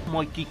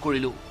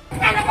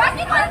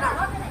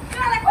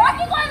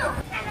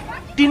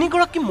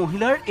তিনিগৰাকী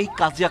মহিলাৰ এই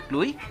কাজিয়াক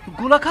লৈ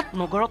গোলাঘাট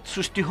নগৰত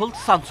সৃষ্টি হ'ল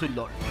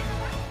চাঞ্চল্যৰ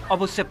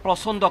অৱশ্যে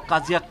প্ৰচণ্ড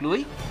কাজিয়াক লৈ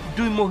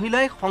দুই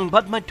মহিলাই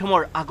সংবাদ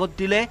মাধ্যমৰ আগত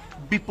দিলে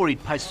বিপৰীত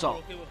ভাষ্য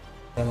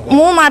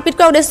মোৰ মাৰপিট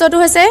কৰাৰ উদ্দেশ্যটো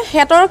হৈছে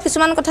হেতৰ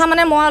কিছুমান কথা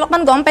মানে মই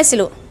অলপমান গম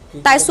পাইছিলো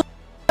তাই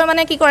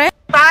মানে কি কৰে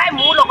তাই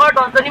মোৰ লগৰ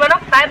 10 জনী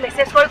মানক তাই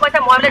মেছেজ কৰি কৈছে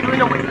মই বলে দুই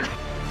নম্বৰ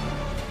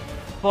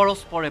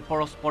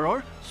পৰস্পৰৰ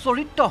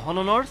চৰিত্ৰ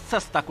হননৰ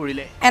চেষ্টা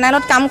কৰিলে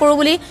এনাইনত কাম কৰো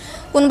বুলি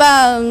কোনবা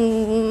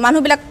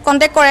মানুহবিলাক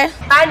কন্টাক্ট কৰে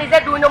তাই নিজে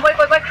দুই নম্বৰ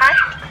কৈ খায়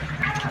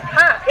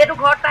হা এটো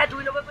ঘৰ তাই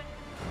দুই নম্বৰ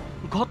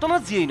ঘটনা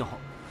যিয়েই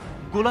নহওক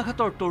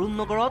গোলাঘাটৰ তৰুণ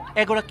নগৰত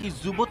এগৰাকী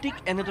যুৱতীক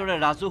এনেদৰে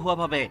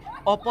ৰাজহুৱাভাৱে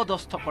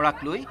অপদস্থ কৰাক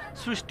লৈ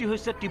সৃষ্টি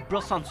হৈছে তীব্ৰ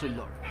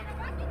চাঞ্চল্যৰ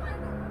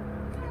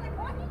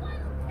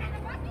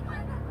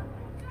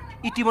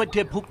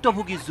ইতিমধ্যে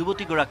ভুক্তভোগী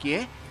যুৱতীগৰাকীয়ে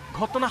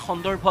ঘটনা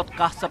সন্দৰ্ভত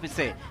কাষ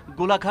চাপিছে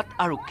গোলাঘাট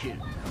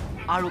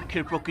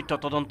আৰক্ষীৰ প্ৰকৃত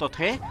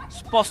তদন্ততহে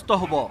স্পষ্ট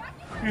হ'ব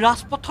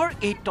ৰাজপথৰ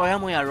এই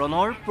তয়াময়া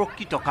ৰণৰ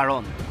প্ৰকৃত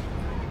কাৰণ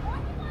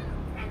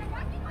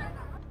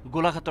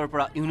গোলাঘাটৰ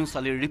পৰা ইউনুছ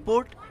আলীৰ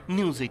ৰিপৰ্ট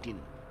নিউজ 18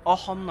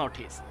 Assam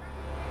Northeast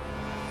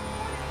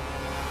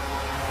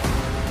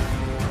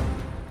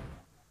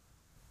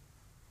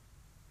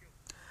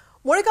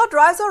মৰিগাঁৱত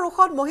ৰাইজৰ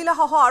ৰোষত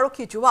মহিলাসহ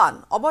আৰক্ষী জোৱান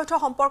অবৈধ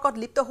সম্পৰ্কত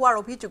লিপ্ত হোৱাৰ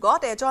অভিযোগত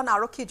এজন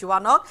আৰক্ষী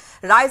জোৱানক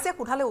ৰাইজে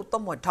সোধালে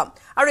উত্তম মধ্যম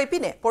আৰু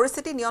এপিনে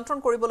পৰিস্থিতি নিয়ন্ত্ৰণ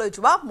কৰিবলৈ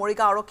যোৱা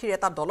মৰিগাঁও আৰক্ষীৰ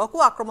এটা দলকো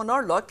আক্ৰমণৰ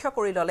লক্ষ্য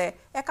কৰি ললে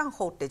একাংশ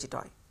উত্তেজিত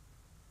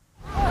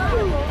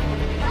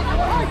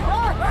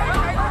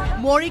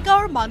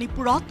মৰিগাঁৱৰ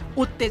মানিপুৰত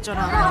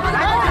উত্তেজনা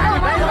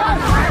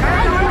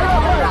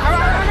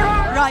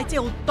ৰাইজে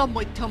উত্তম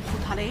মধ্যম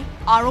সোধালে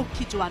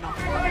আৰক্ষী জোৱানক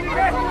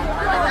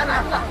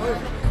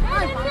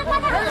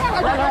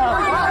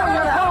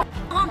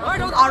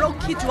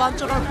আৰক্ষী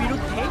জোৱানজনৰ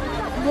বিৰুদ্ধে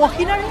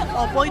মহিলাৰে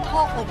অবৈধ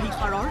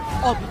অভিসাৰৰ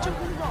অভিযোগ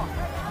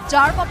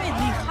যাৰ বাবে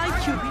নিশাই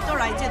ক্ষোভিত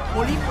ৰাইজে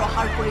ধৰি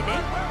প্ৰহাৰ কৰিলে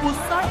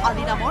উচ্চাৰ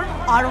আলী নামৰ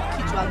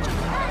আৰক্ষী জোৱানজন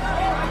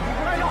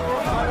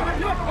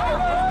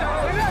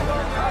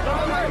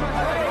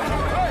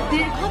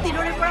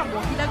দীৰ্ঘদিনৰে পৰা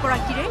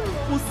মহিলাগৰাকীৰে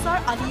উচ্চাৰ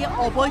আলীয়ে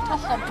অবৈধ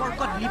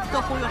সম্পৰ্কত লিপ্ত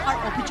হৈ অহাৰ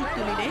অভিযোগ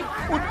তুলিলে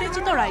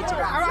উত্তেজিত ৰাইজে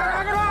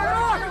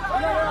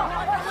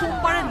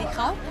সোমবাৰে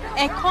নিশা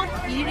এখন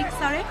ই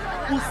ৰিক্সাৰে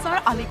উচ্চাৰ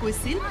আলী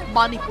গৈছিল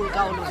মানিপুৰ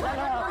গাঁৱলৈ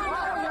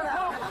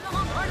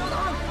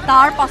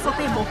তাৰ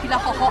পাছতে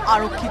মহিলাসহ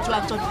আৰক্ষী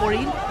জোৱানজন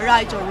পৰিল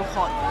ৰাইজৰ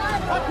ৰোষত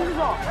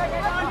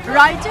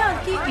ৰাইজে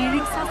আনকি ই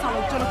ৰিক্সা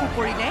চালকজনকো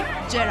কৰিলে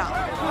জেৰা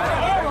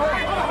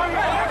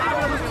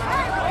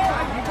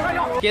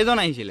কেজন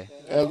আহিছিলে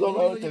এজন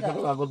আৰু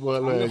তেখেতক আগত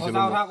বহাই লৈ আহিছিল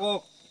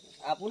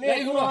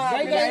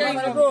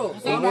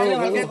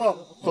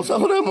সঁচা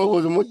কথা মই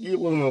কৈছো মই কি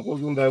কৰিম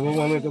কচোন ড্ৰাইভাৰ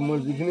মানে মই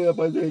যিখিনি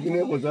পাইছো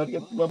সেইখিনিয়ে কৈছো আৰু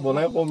কিবা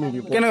বনাই কম নেকি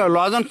কেনেকুৱা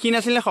ল'ৰাজন ক্ষীণ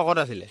আছিলে শকত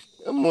আছিলে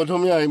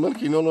মধ্যমীয়া ইমান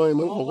ক্ষীণ নহয়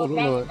ইমান শকতো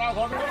নহয়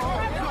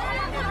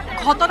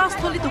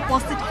ঘটনাস্থলীত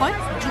উপস্থিত হয়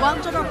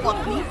জোৱানজনৰ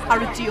পত্নী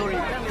আৰু জীয়ৰী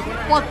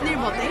পত্নীৰ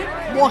মতে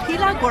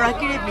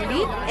মহিলাগৰাকীৰে মিলি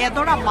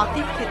এডৰা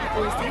মাটিত খেতি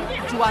কৰিছিল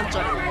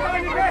জোৱানজনে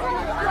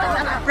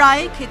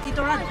প্ৰায়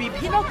খেতিডৰাত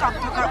বিভিন্ন কাম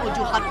থকাৰ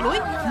অজুহাত লৈ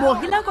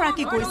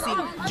মহিলাগৰাকী গৈছিল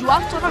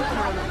জোৱানজনৰ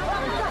ঘৰলৈ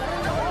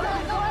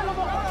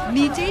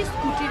নিজেই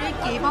স্কুটিৰে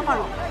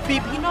কেইবাবাৰো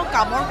বিভিন্ন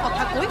কামৰ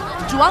কথা কৈ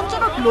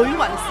জোৱানজনক লৈও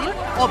আনিছিল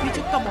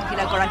অভিযুক্ত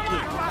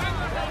মহিলাগৰাকীয়ে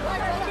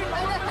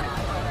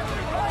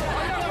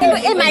কিন্তু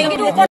এই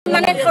মাইকীটো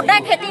মানে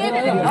সদায় খেতি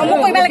অমুক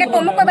কৰিব লাগে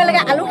তমুক কৰিব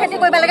লাগে আলু খেতি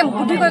কৰিব লাগে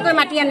বুদ্ধি কৰি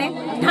মাতি আনে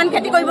ধান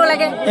খেতি কৰিব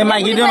লাগে এই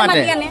মাইকীটো মাতি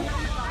আনে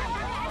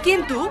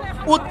কিন্তু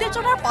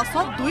উত্তেজনাৰ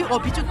পাছত দুই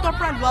অভিযুক্তৰ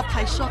পৰা লোৱা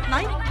ভাষ্যত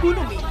নাই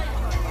কোনো মিল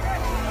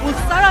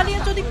উচ্চাৰ আলীয়ে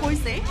যদি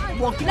কৈছে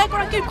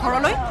মহিলাগৰাকীৰ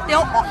ঘৰলৈ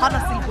তেওঁ অহা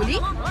নাছিল বুলি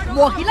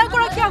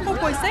মহিলাগৰাকীয়ে আকৌ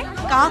কৈছে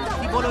কাঠ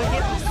দিবলৈহে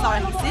উচ্চাৰ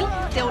আহিছিল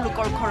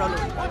তেওঁলোকৰ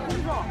ঘৰলৈ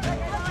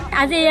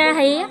আজি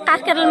হেৰি কাঠ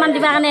কেইডালমান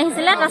দিবৰ কাৰণে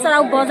আহিছিলে তাৰপিছত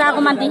আৰু বজাৰ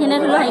অকণমান দিহেনে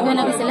ধৰিলেও হেৰি কৰি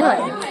গৈছিলে হয়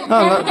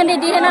সেইখিনি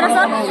দিহেনে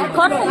তাৰপিছত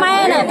ঘৰত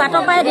সোমায়ে নাই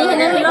বাটৰ পৰাই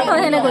দিহেনে ধৰিলেও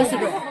থৈহেনে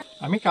গৈছিলে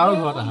আমি কাৰো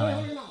ঘৰত অহা নাই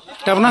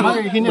আপোনাক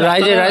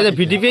ৰাইজে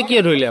ভিডিঅ'য়ে কি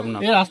ধৰিলে আপোনাক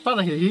এই ৰাস্তাত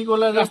আহিলে সি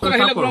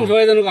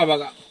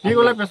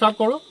ক'লে পেচাব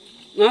কৰোঁ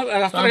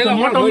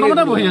মই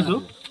টমটমতে বহি আছো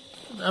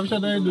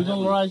তাৰপিছত এই দুজন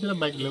ল'ৰা আহিছিলে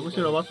বাইক লৈ গৈছে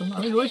ৰবাচোন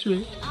আমি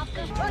ৰৈছোৱেই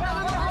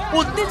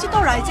উত্তেজিত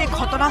ৰাইজে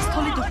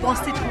ঘটনাস্থলীত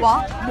উপস্থিত হোৱা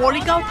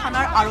মৰিগাঁও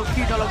থানাৰ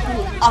আৰক্ষীৰ দলকো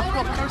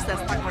আক্ৰমণৰ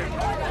চেষ্টা কৰে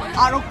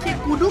আৰক্ষীয়ে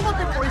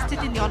কোনোমতে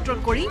পৰিস্থিতি নিয়ন্ত্ৰণ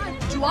কৰি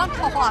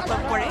জোৱানসহ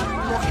আটক কৰে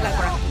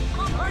মহিলাগৰাকী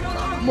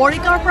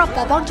মৰিগাঁৱৰ পৰা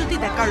পৱনজ্যোতি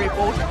ডেকাৰ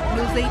report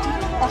news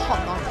 18 Assam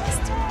north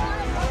east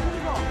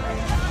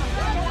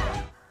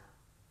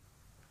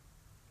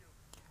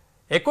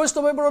 21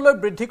 নৱেম্বৰলৈ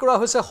বৃদ্ধি কৰা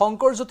হৈছে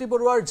শংকৰজ্যোতি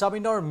বৰুৱাৰ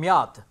জামিনৰ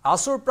ম্যাদ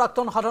আসুৰ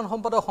প্ৰাক্তন সাধাৰণ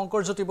সম্পাদক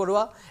শংকৰজ্যোতি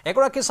বৰুৱা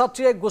এগৰাকী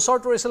ছাত্ৰীয়ে গোচৰ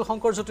তৰিছিল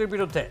শংকৰজ্যোতিৰ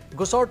বিৰুদ্ধে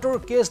গোচৰটোৰ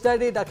কেছ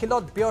ডায়েৰী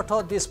দাখিলত ব্যৰ্থ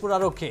দিছপুৰ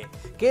আৰক্ষী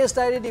কেছ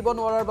ডায়েৰী দিব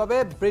নোৱাৰাৰ বাবে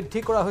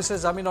বৃদ্ধি কৰা হৈছে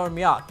জামিনৰ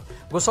ম্যাদ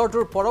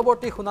গোচৰটোৰ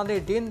পৰৱৰ্তী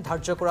শুনানিৰ দিন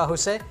ধাৰ্য কৰা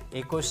হৈছে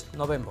 21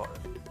 নৱেম্বৰ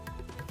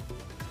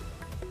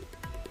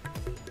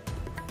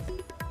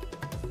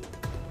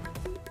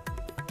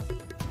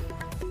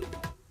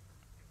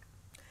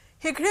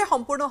শীঘ্ৰে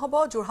সম্পূৰ্ণ হ'ব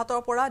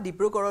যোৰহাটৰ পৰা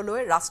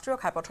ডিব্ৰুগড়লৈ ৰাষ্ট্ৰীয়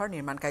ঘাইপথৰ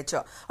নিৰ্মাণ কাৰ্য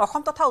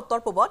অসম তথা উত্তৰ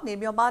পূবত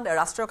নিৰ্মীয়মান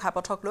ৰাষ্ট্ৰীয়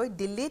ঘাইপথক লৈ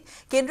দিল্লীত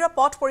কেন্দ্ৰীয়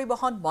পথ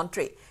পৰিবহণ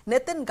মন্ত্ৰী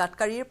নীতিন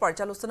গাডকাৰীৰ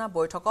পৰ্যালোচনা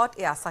বৈঠকত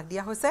এই আশ্বাস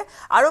দিয়া হৈছে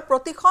আৰু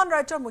প্ৰতিখন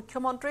ৰাজ্যৰ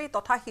মুখ্যমন্ত্ৰী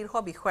তথা শীৰ্ষ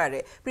বিষয়াৰে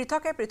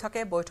পৃথকে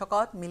পৃথকে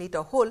বৈঠকত মিলিত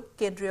হ'ল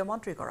কেন্দ্ৰীয়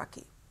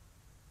মন্ত্ৰীগৰাকী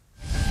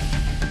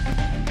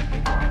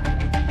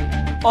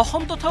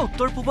অসম তথা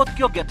উত্তৰ পূবত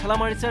কিয় গেথেলা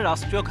মাৰিছে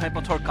ৰাষ্ট্ৰীয়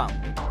ঘাইপথৰ কাম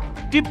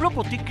তীব্ৰ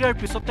প্ৰতিক্ৰিয়াৰ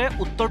পিছতে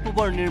উত্তৰ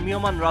পূবৰ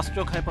নিৰ্মীয়মান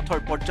ৰাষ্ট্ৰীয় ঘাইপথৰ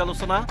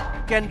পৰ্যালোচনা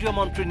কেন্দ্ৰীয়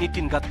মন্ত্ৰী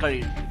নীতিন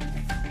গাডকাৰীৰ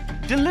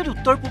দিল্লীত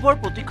উত্তৰ পূবৰ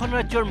প্ৰতিখন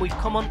ৰাজ্যৰ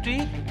মুখ্যমন্ত্ৰী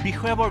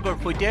বিষয়াবৰ্গৰ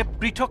সৈতে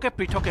পৃথকে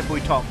পৃথকে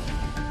বৈঠক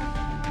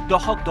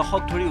দশক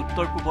ধৰি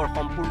উত্তৰ পূবৰ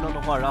সম্পূৰ্ণ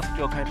নোহোৱা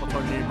ৰাষ্ট্ৰীয়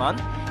ঘাইপথৰ নিৰ্মাণ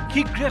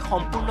শীঘ্ৰে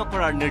সম্পূৰ্ণ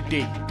কৰাৰ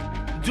নিৰ্দেশ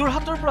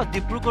যোৰহাটৰ পৰা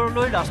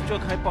ডিব্ৰুগড়লৈ ৰাষ্ট্ৰীয়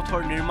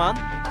ঘাইপথৰ নিৰ্মাণ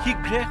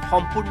শীঘ্ৰে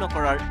সম্পূৰ্ণ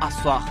কৰাৰ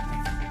আশ্বাস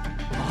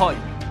হয়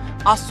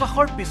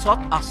আশ্বাসৰ পিছত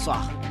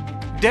আশ্বাস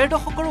 1.5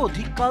 দশকৰো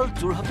অধিক কাল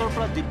যোৰহাটৰ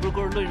পৰা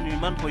ডিব্ৰুগড়লৈ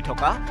নিৰ্মাণ হৈ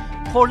থকা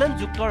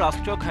ফৰলেনযুক্ত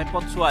ৰাষ্ট্ৰীয়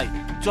ঘাইপথ চোৱাই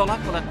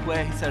জলাকলা খুৱাই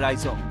আহিছে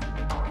ৰাইজক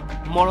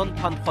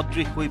মৰণফান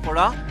সদৃশ হৈ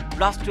পৰা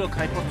ৰাষ্ট্ৰীয়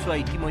ঘাইপথ চোৱাই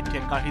ইতিমধ্যে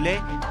কাঢ়িলে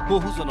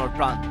বহুজনৰ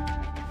প্ৰাণ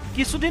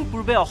কিছুদিন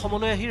পূৰ্বে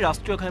অসমলৈ আহি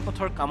ৰাষ্ট্ৰীয়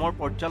ঘাইপথৰ কামৰ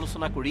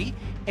পৰ্যালোচনা কৰি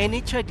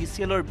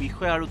NHIDCLৰ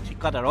বিষয়া আৰু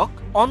ঠিকাদাৰক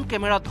অন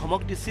কেমেৰা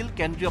ধমক দিছিল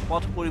কেন্দ্ৰীয়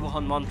পথ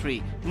পৰিবহণ মন্ত্ৰী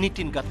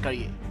নীতিন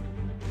গাডকাৰীয়ে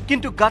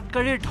কিন্তু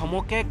গাডকাৰীৰ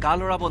ধমকে গা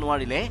লৰাব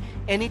নোৱাৰিলে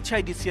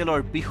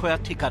NHIDCLৰ বিষয়া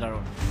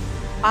ঠিকাদাৰৰ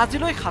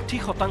আজিলৈ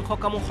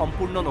 60% কামো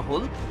সম্পূৰ্ণ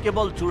নহল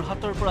কেৱল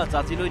যোৰহাটৰ পৰা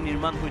জাজিলৈ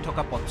নিৰ্মাণ হৈ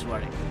থকা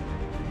পথছোৱাৰে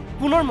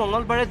পুনৰ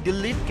মঙলবাৰে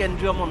দিল্লীত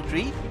কেন্দ্ৰীয়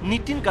মন্ত্ৰী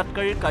নীতিন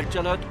গাডকাৰীৰ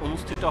কাৰ্যালয়ত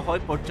অনুষ্ঠিত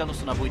হয়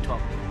পৰ্যালোচনা বৈঠক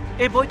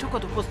এই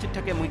বৈঠকত উপস্থিত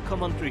থাকে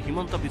মুখ্যমন্ত্ৰী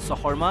হিমন্ত বিশ্ব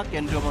শৰ্মা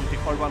কেন্দ্ৰীয় মন্ত্ৰী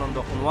সৰ্বানন্দ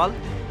সোণোৱাল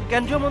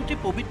কেন্দ্ৰীয় মন্ত্ৰী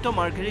পবিত্ৰ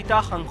মাৰ্ঘেৰিটা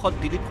সাংসদ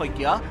দিলীপ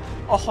শইকীয়া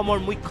অসমৰ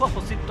মুখ্য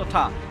সচিব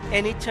তথা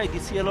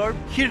NHIDCLৰ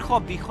শীৰ্ষ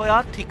বিষয়া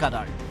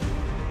ঠিকাদাৰ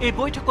এই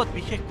বৈঠকত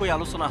বিশেষকৈ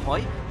আলোচনা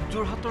হয়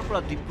যোৰহাটৰ পৰা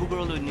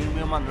ডিব্ৰুগড়লৈ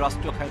নিৰ্মীয়মান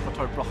ৰাষ্ট্ৰীয়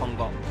ঘাইপথৰ প্ৰসংগ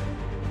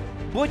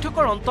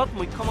বৈঠকৰ অন্তত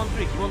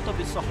মুখ্যমন্ত্ৰী হিমন্ত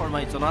বিশ্ব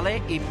শৰ্মাই জনালে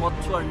এই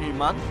পথছোৱাৰ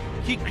নিৰ্মাণ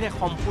শীঘ্ৰে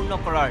সম্পূৰ্ণ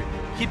কৰাৰ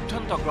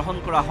সিদ্ধান্ত গ্ৰহণ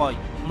কৰা হয়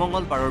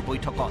মঙলবাৰৰ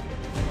বৈঠকত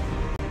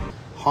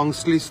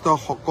সংশ্লিষ্ট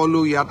সকলো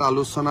ইয়াত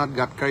আলোচনাত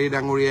গাডকাৰী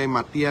ডাঙৰীয়াই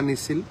মাতি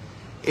আনিছিল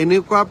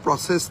এনেকুৱা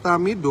প্ৰচেষ্টা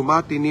আমি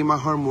 2-3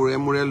 মাহৰ মূৰে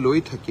মূৰে লৈ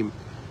থাকিম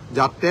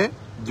যাতে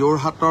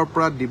যোৰহাটৰ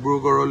পৰা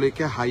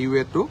ডিব্ৰুগড়লৈকে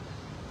হাইৱেটো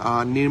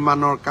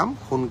নিৰ্মাণৰ কাম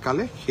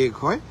সোনকালে শেষ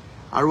হয়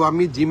আৰু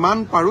আমি যিমান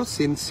পাৰো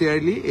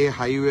সিনচিয়াৰলি এই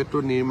হাইৱেটো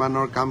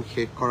নিৰ্মাণৰ কাম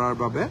শেষ কৰাৰ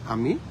বাবে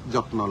আমি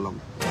যত্ন ল'ম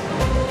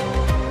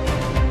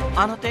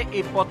আনহাতে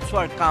এই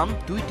পথছোৱাৰ কাম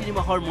 2-3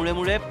 মাহৰ মূৰে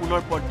মূৰে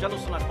পুনৰ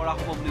পৰ্যালোচনা কৰা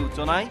হ'ব বুলি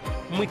জনায়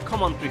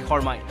মুখ্যমন্ত্ৰী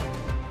শৰ্মাই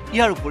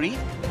ইয়াৰ উপৰি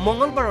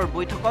মঙলবাৰৰ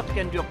বৈঠকত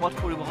কেন্দ্ৰীয় পথ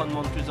পৰিবহণ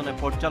মন্ত্ৰীজনে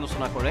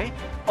পৰ্যালোচনা কৰে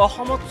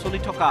অসমত চলি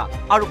থকা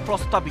আৰু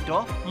প্ৰস্তাৱিত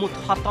মুঠ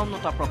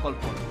 57টা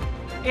প্ৰকল্প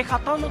এই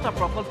 57টা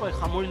প্ৰকল্পই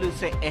সামৰি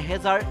লৈছে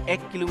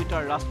 1001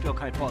 কিলোমিটাৰ ৰাষ্ট্ৰীয়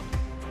ঘাইপথ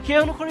সেই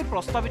অনুসৰি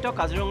প্ৰস্তাৱিত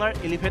কাজিৰঙাৰ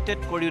এলিভেটেড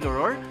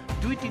কৰিডৰৰ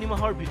 2-3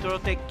 মাহৰ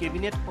ভিতৰতে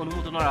কেবিনেট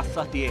অনুমোদনৰ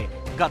আশ্বাস দিয়ে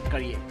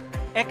গাডকাৰীয়ে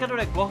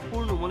একেদৰে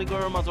গহপুৰ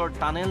নুমলীগড়ৰ মাজৰ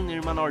টানেল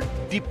নিৰ্মাণৰ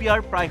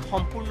DPR প্ৰায়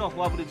সম্পূৰ্ণ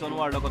হোৱা বুলি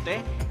জনোৱাৰ লগতে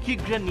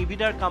শীঘ্ৰে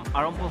নিবিদাৰ কাম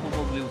আৰম্ভ হ'ব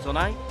বুলি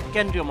জনায়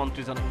কেন্দ্ৰীয়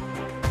মন্ত্ৰীজনে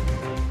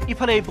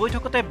ইফালে এই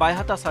বৈঠকতে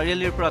বাইহাটা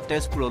চাৰিআলিৰ পৰা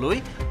তেজপুৰলৈ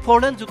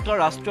ফৰলেনযুক্ত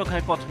ৰাষ্ট্ৰীয়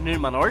ঘাইপথ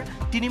নিৰ্মাণৰ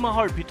 3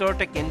 মাহৰ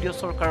ভিতৰতে কেন্দ্ৰীয়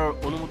চৰকাৰৰ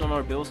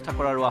অনুমোদনৰ ব্যৱস্থা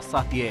কৰাৰো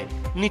আশ্বাস দিয়ে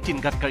নীতিন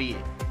গাডকাৰীয়ে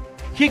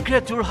শীঘ্ৰে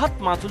যোৰহাট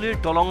মাজুলীৰ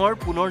দলঙৰ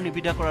পুনৰ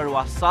নিবিদা কৰাৰো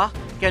আশ্বাস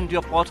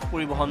কেন্দ্ৰীয় পথ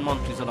পৰিবহণ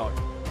মন্ত্ৰীজনৰ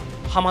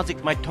সামাজিক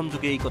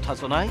মাধ্যমযোগে এই কথা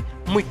জনায়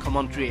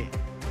মুখ্যমন্ত্ৰীয়ে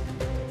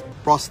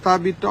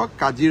প্ৰস্তাৱিত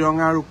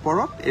কাজিৰঙাৰ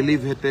ওপৰত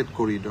এলিভেটেড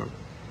কৰিডৰ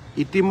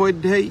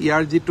ইতিমধ্যে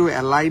ইয়াৰ যিটো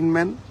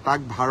এলাইনমেণ্ট তাক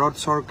ভাৰত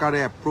চৰকাৰে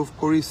এপ্ৰুভ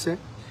কৰিছে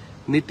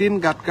নীতিন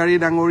গাডকাৰী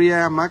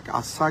ডাঙৰীয়াই আমাক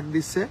আশ্বাস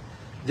দিছে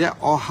যে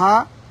অহা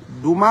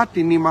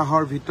 2-3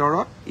 মাহৰ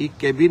ভিতৰত ই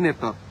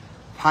কেবিনেটত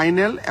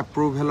ফাইনেল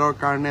এপ্ৰুভেলৰ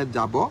কাৰণে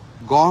যাব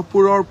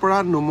গহপুৰৰ পৰা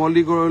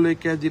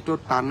নুমলীগড়লৈকে যিটো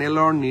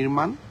টানেলৰ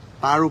নিৰ্মাণ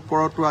তাৰ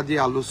ওপৰতো আজি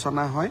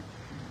আলোচনা হয়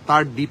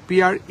তাৰ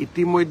DPR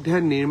ইতিমধ্যে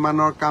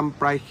নিৰ্মাণৰ কাম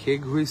প্ৰায় শেষ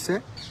হৈছে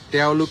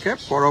তেওঁলোকে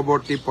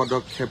পৰৱৰ্তী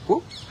পদক্ষেপো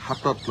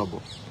হাতত ল'ব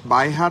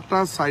বাইহাটা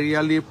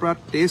চাৰিআলিৰ পৰা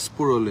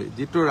তেজপুৰলৈ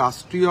যিটো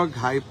ৰাষ্ট্ৰীয়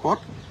ঘাইপথ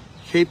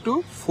সেইটো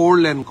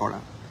 4 লেন কৰা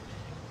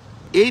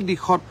এই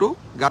দিশতো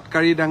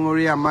গাডকাৰী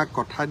ডাঙৰীয়ে আমাক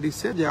কথা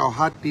দিছে যে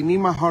অহা 3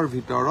 মাহৰ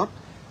ভিতৰত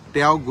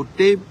তেওঁ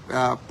গোটেই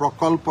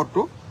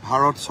প্ৰকল্পটো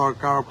ভাৰত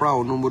চৰকাৰৰ পৰা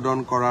অনুমোদন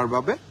কৰাৰ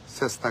বাবে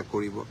চেষ্টা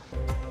কৰিব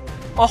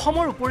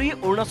অসমৰ উপৰি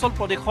অৰুণাচল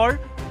প্ৰদেশৰ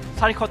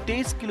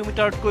 423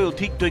 কিলোমিটাৰতকৈ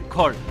অধিক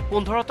দৈৰ্ঘ্যৰ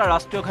 15টা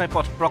ৰাষ্ট্ৰীয়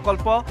ঘাইপথ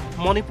প্ৰকল্প,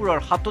 মণিপুৰৰ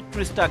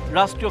 37টা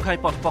ৰাষ্ট্ৰীয়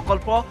ঘাইপথ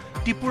প্ৰকল্প,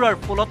 ত্ৰিপুৰাৰ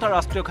 16টা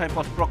ৰাষ্ট্ৰীয়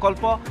ঘাইপথ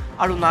প্ৰকল্প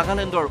আৰু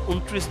নাগালেণ্ডৰ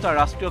 29টা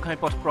ৰাষ্ট্ৰীয়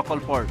ঘাইপথ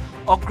প্ৰকল্পৰ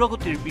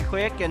অগ্ৰগতিৰ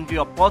বিষয়ে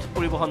কেন্দ্ৰীয় পথ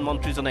পৰিবহণ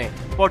মন্ত্ৰীজনে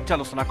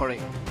পৰ্যালোচনা কৰে।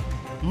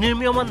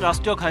 নিৰ্মীয়মান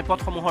ৰাষ্ট্ৰীয়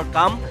ঘাইপথসমূহৰ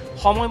কাম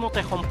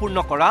সময়মতে সম্পূৰ্ণ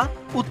কৰা,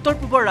 উত্তৰ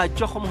পূবৰ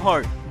ৰাজ্যসমূহৰ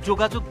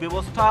যোগাযোগ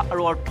ব্যৱস্থা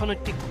আৰু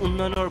অৰ্থনৈতিক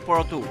উন্নয়নৰ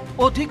ওপৰতো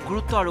অধিক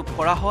গুৰুত্ব আৰোপ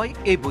কৰা হয়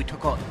এই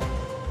বৈঠকত।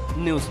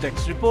 News desk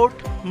report,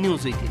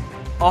 News18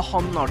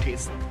 Assam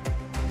Northeast.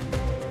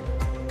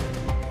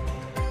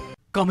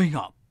 Coming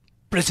up,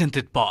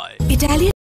 presented by Italian